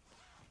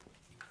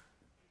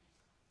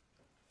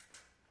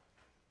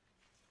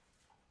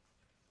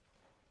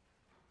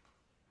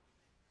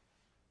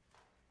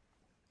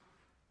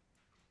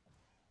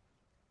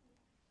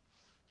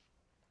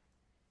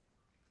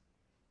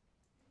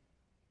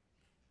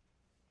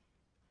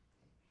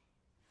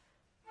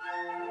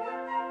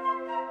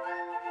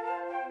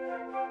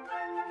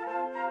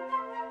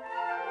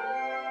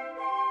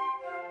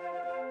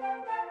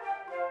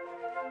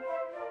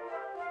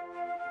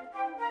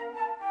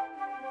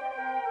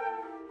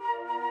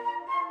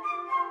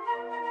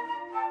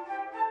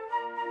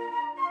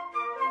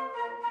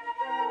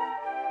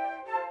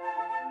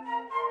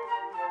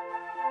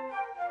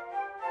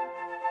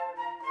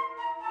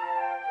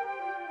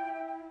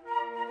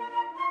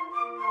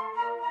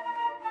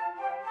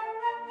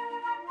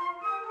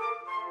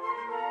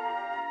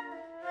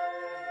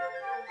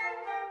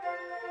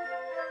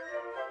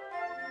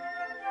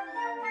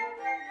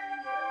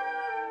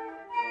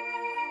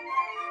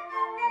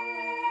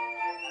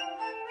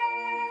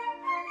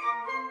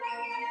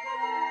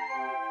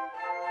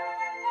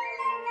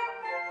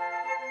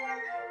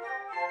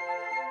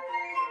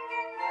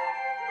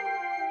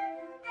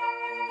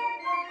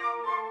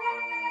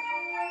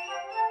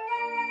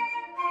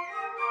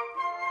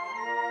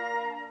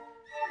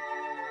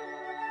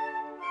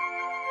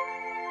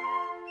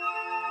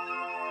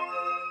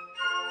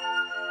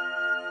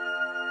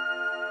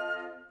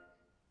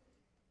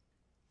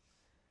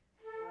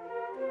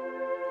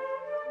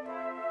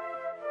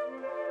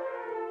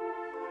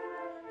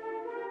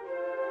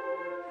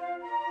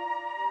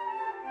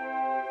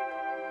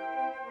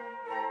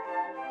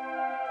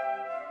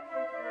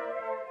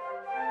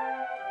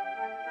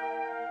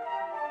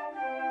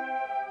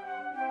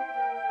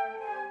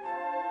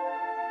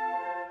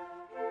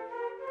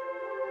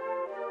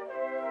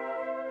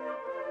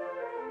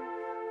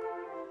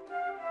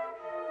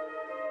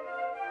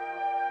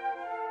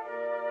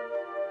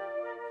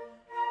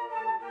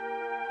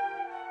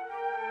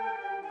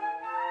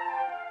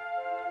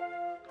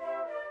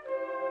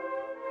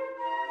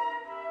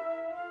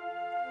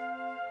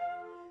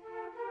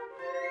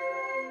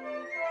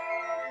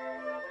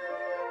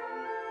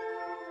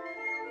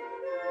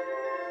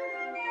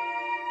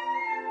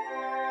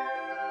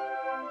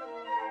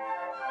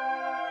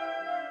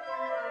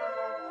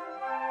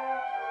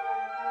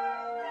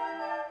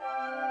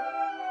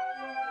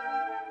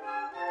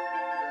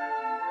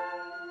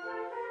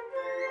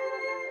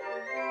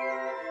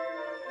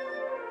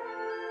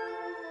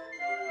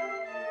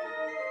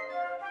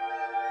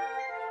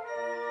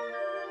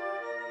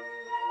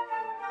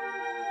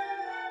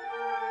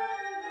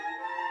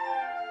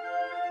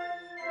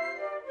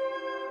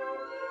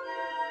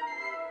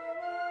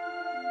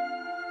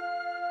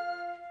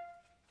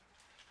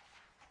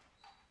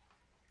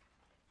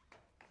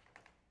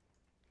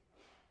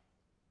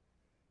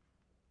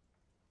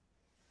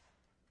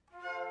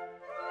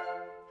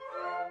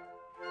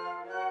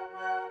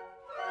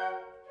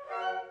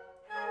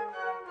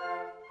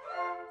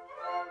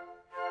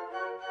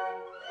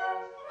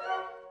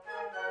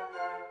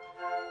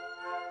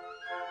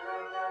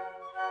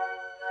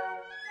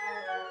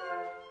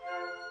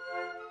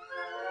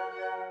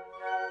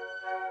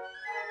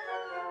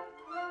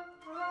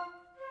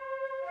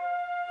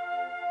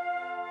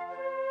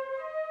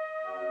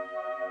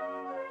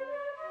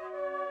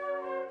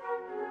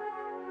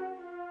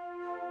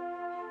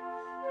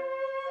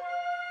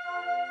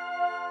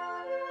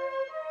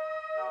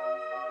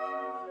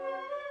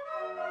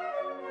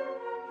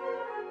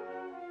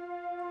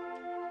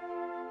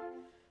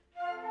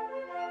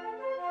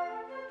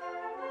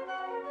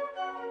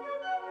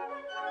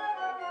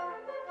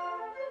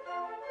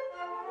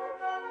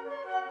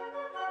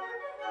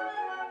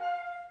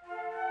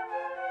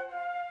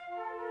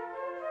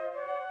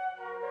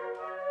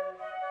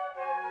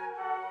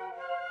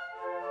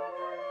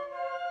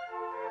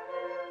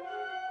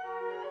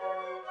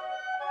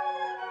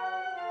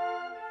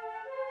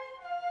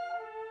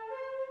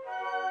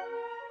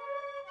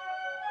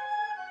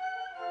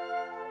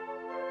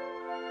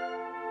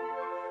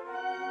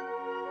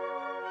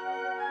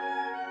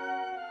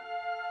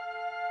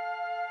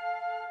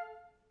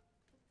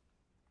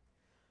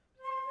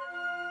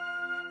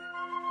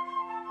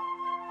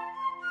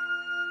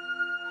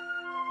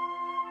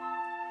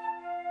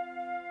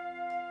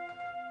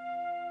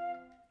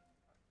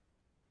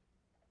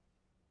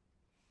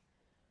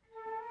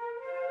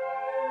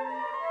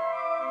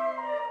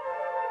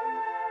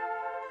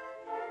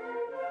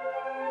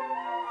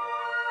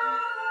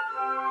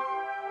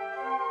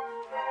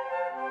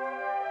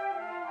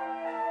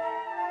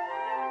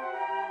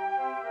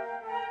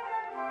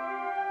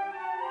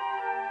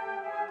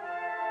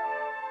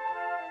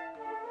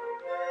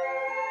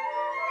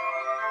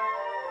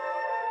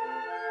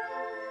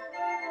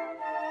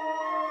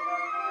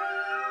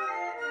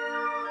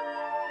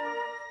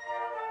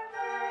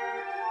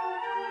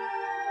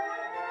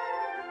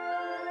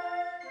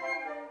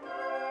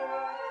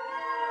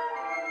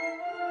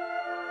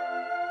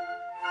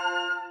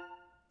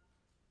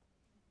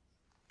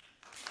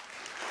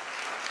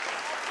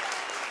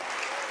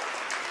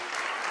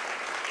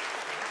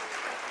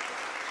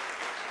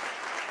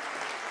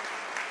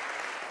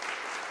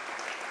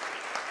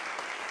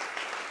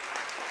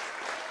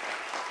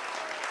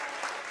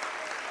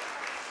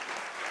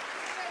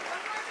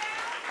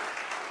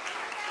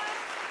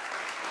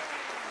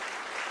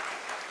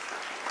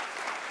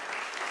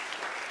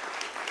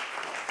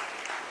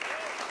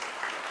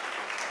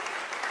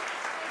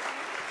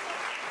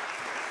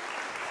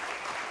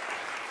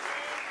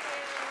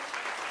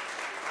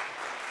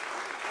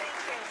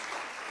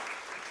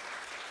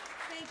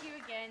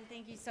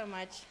 Thank you so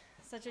much.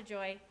 Such a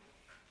joy.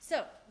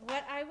 So,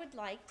 what I would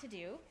like to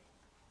do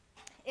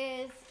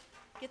is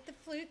get the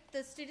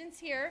students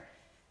here.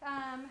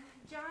 John,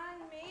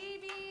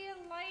 maybe a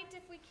light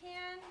if we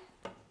can.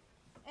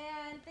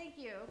 And thank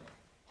you.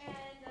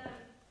 And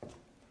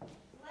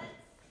let's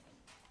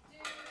do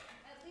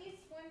at least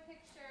one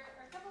picture,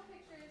 or a couple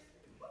pictures.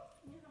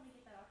 Can you help me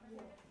get that off for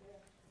a second?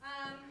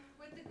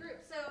 With the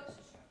group. So,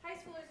 high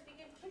schoolers, if you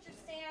can put your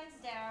stands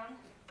down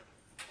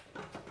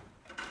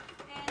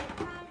and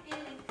come in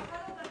and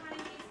cuddle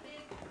behind these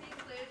big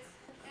flutes.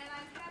 And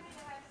I'm happy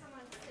to have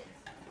someone sit.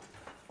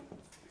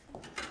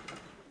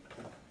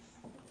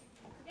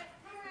 Yep,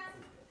 come around.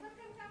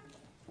 Come.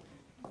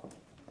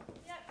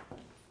 Yep.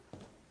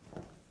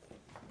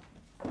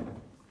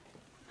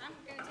 I'm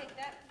gonna take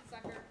that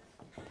sucker.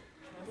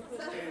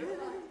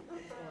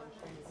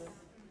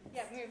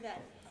 Yeah, move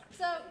that.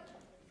 So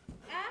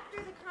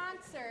after the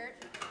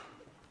concert,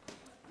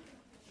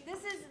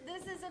 this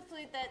is a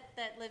flute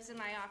that lives in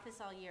my office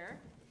all year.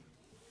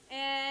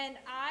 And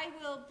I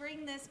will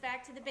bring this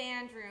back to the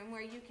band room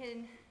where you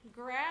can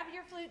grab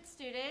your flute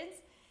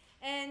students,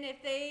 and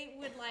if they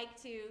would like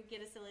to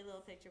get a silly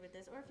little picture with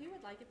this, or if you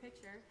would like a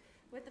picture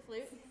with the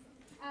flute,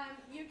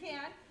 you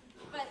can.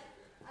 But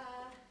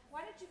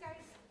why don't you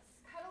guys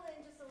cuddle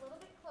in just a little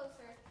bit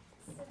closer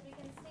so we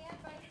can stand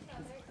by each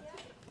other.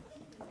 Yeah?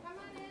 Come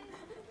on in.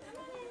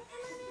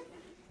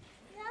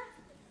 Yeah?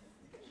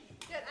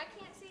 Good. I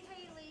can't see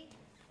Haley.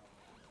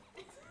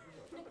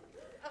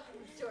 Oh,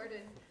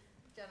 Jordan.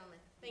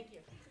 Gentlemen, thank you.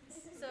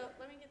 So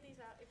let me get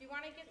these out. If you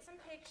want to get some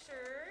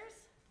pictures,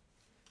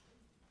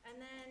 and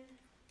then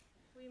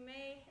we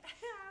may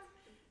have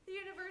the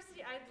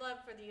university. I'd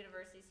love for the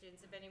university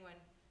students, if anyone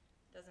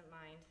doesn't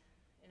mind,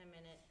 in a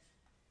minute,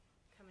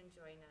 come and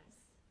join us.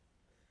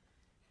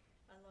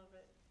 I love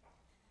it.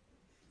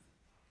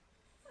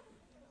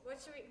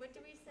 What do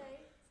we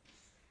say?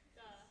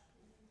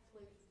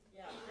 Flutes.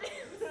 Yeah.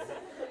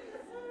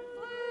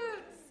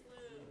 Flutes.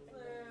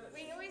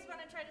 We always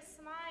want to try to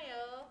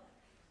smile.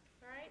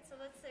 All right, so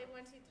let's say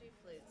 1, 2, 3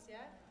 flutes,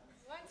 yeah?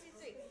 1, 2,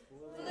 3.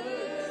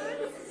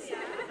 Flutes. Yeah.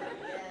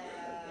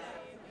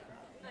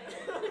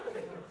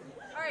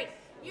 All right,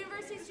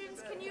 university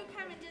students, can you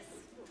come and just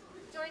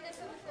join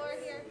us on the floor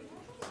here?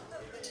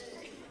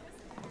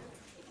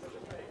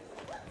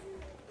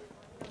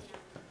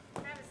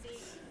 Have a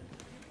seat.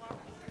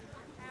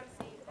 Have a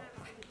seat.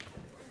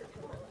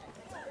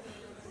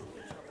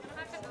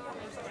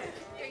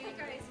 Here, you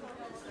guys hold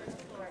on to the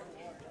floor.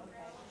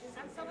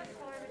 I'm so much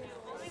taller than you,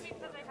 only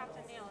because I have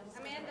to kneel.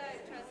 Amanda,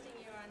 I'm trusting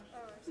you on.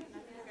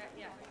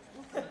 Yeah.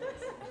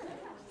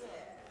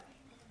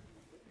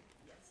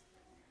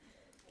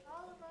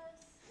 All of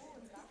us.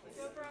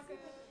 Go Broncos.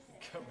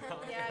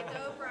 Yeah,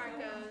 go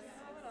Broncos.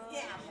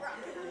 Yeah,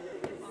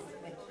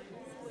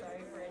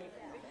 sorry for any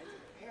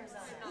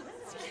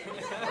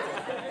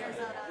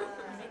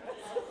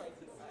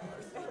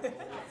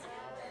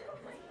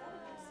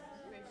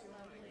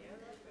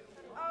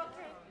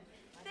Okay.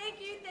 Thank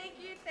you.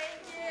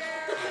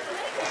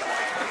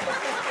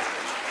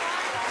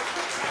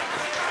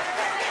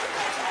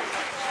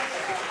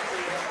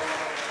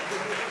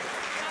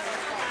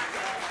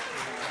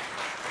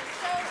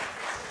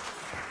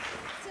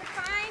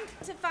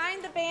 So, to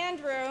find the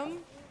band room,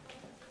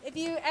 if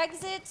you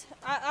exit,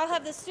 I'll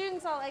have the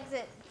students all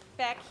exit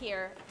back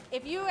here.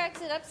 If you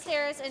exit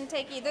upstairs and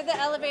take either the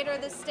elevator or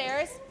the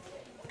stairs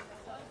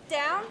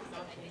down,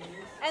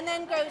 and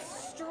then go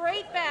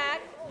straight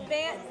back,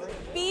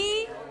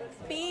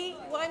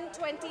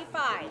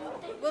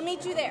 B125. We'll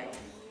meet you there.